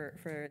terrible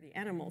for the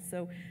animals.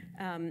 So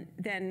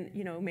then,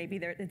 maybe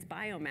it's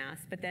biomass,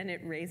 but then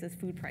it raises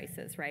food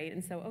prices, right?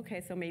 And so, okay,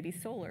 so maybe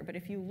solar. But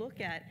if you look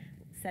at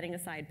setting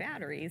aside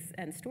batteries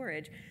and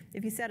storage,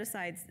 if you set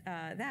aside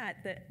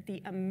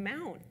the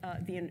amount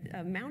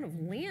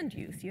of land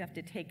use you have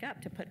to take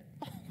up to put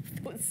all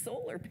of those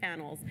solar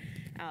panels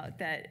out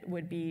that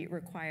would be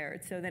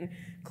required. So then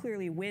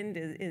clearly wind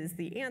is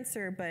the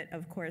answer, but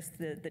of course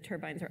the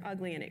turbines are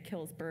ugly and it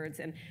kills birds.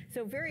 And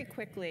so very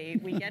quickly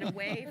we get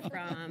away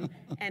from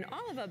an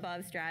all of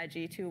above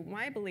strategy to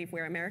my belief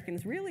where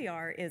Americans really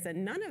are is a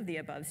none of the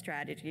above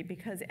strategy,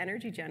 because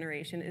energy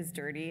generation is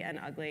dirty and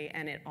ugly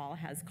and it all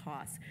has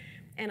costs.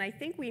 And I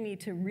think we need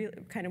to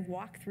kind of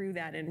walk through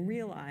that and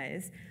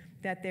realize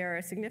that there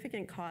are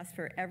significant costs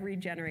for every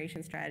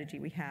generation strategy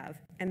we have.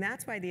 And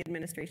that's why the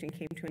administration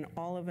came to an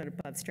all of the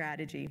above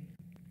strategy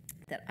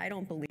that I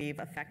don't believe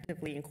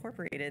effectively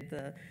incorporated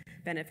the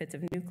benefits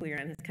of nuclear,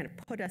 and has kind of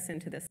put us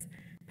into this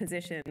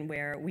position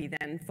where we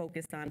then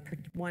focus on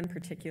one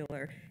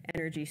particular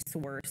energy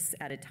source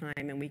at a time,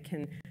 and we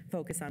can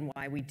focus on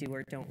why we do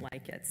or don't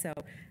like it. So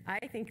I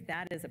think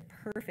that is a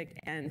perfect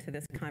end to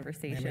this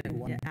conversation.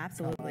 Yeah,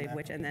 absolutely.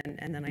 And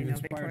then I know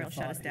Victoria will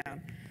shut us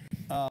down.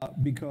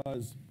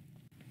 Because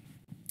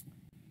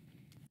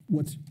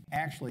what's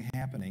actually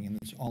happening in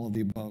this all of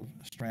the above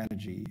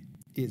strategy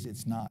is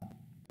it's not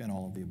been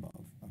all of the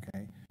above,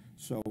 okay?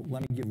 So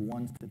let me give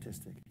one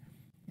statistic.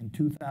 In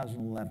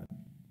 2011,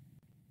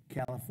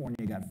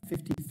 California got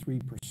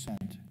 53%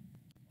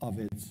 of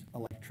its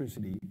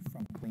electricity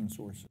from clean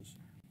sources.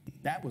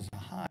 That was a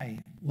high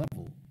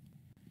level,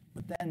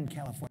 but then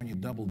California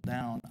doubled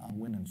down on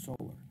wind and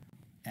solar,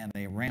 and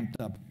they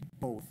ramped up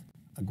both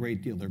a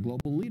great deal. They're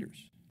global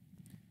leaders.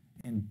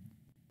 In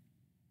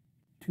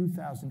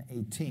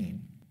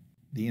 2018,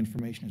 the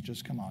information has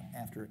just come out.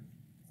 After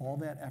all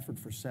that effort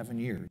for 7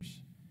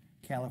 years,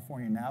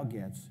 California now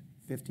gets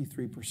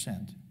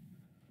 53%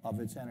 of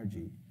its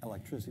energy,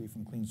 electricity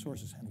from clean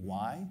sources. And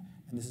why?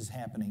 And this is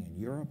happening in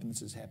Europe, and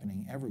this is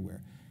happening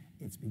everywhere.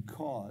 It's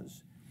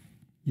because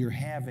you're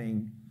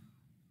having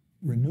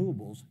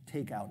renewables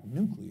take out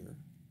nuclear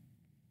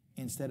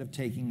instead of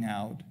taking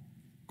out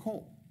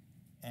coal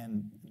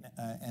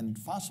and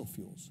fossil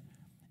fuels.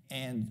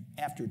 And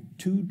after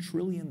 $2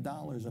 trillion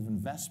of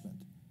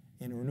investment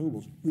in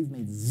renewables, we've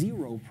made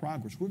zero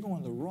progress. We're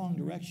going the wrong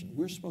direction.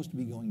 We're supposed to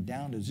be going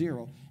down to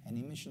zero, and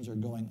emissions are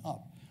going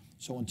up.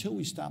 So until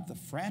we stop the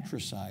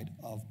fratricide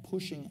of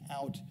pushing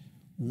out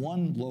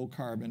one low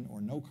carbon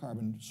or no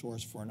carbon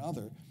source for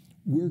another,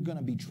 we're going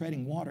to be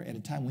treading water at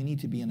a time we need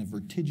to be in a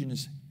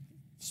vertiginous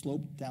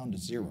slope down to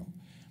zero.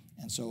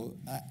 And so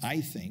I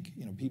think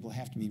people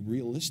have to be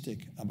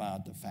realistic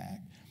about the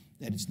fact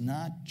that it's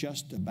not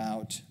just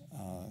about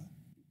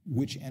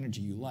which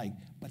energy you like,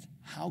 but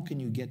how can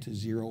you get to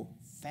zero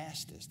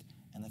fastest?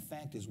 And the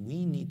fact is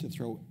we need to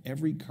throw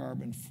every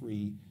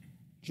carbon-free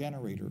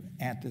generator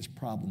at this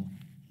problem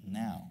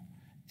now.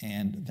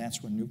 And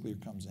that's when nuclear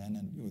comes in.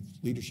 And with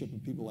leadership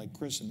of people like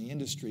Chris in the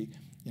industry,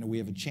 we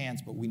have a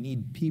chance, but we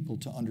need people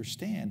to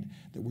understand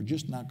that we're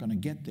just not going to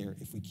get there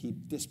if we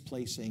keep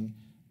displacing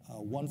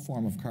one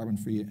form of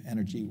carbon-free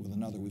energy with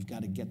another. We've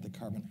got to get the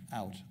carbon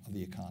out of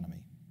the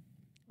economy.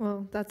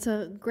 Well, that's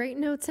a great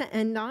note to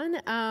end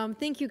on.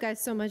 Thank you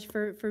guys so much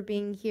for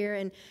being here,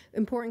 and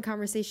important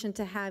conversation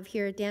to have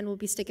here. Dan will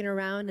be sticking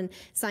around and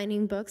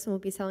signing books, and we'll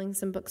be selling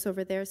some books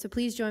over there. So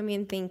please join me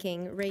in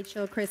thanking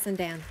Rachel, Chris, and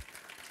Dan.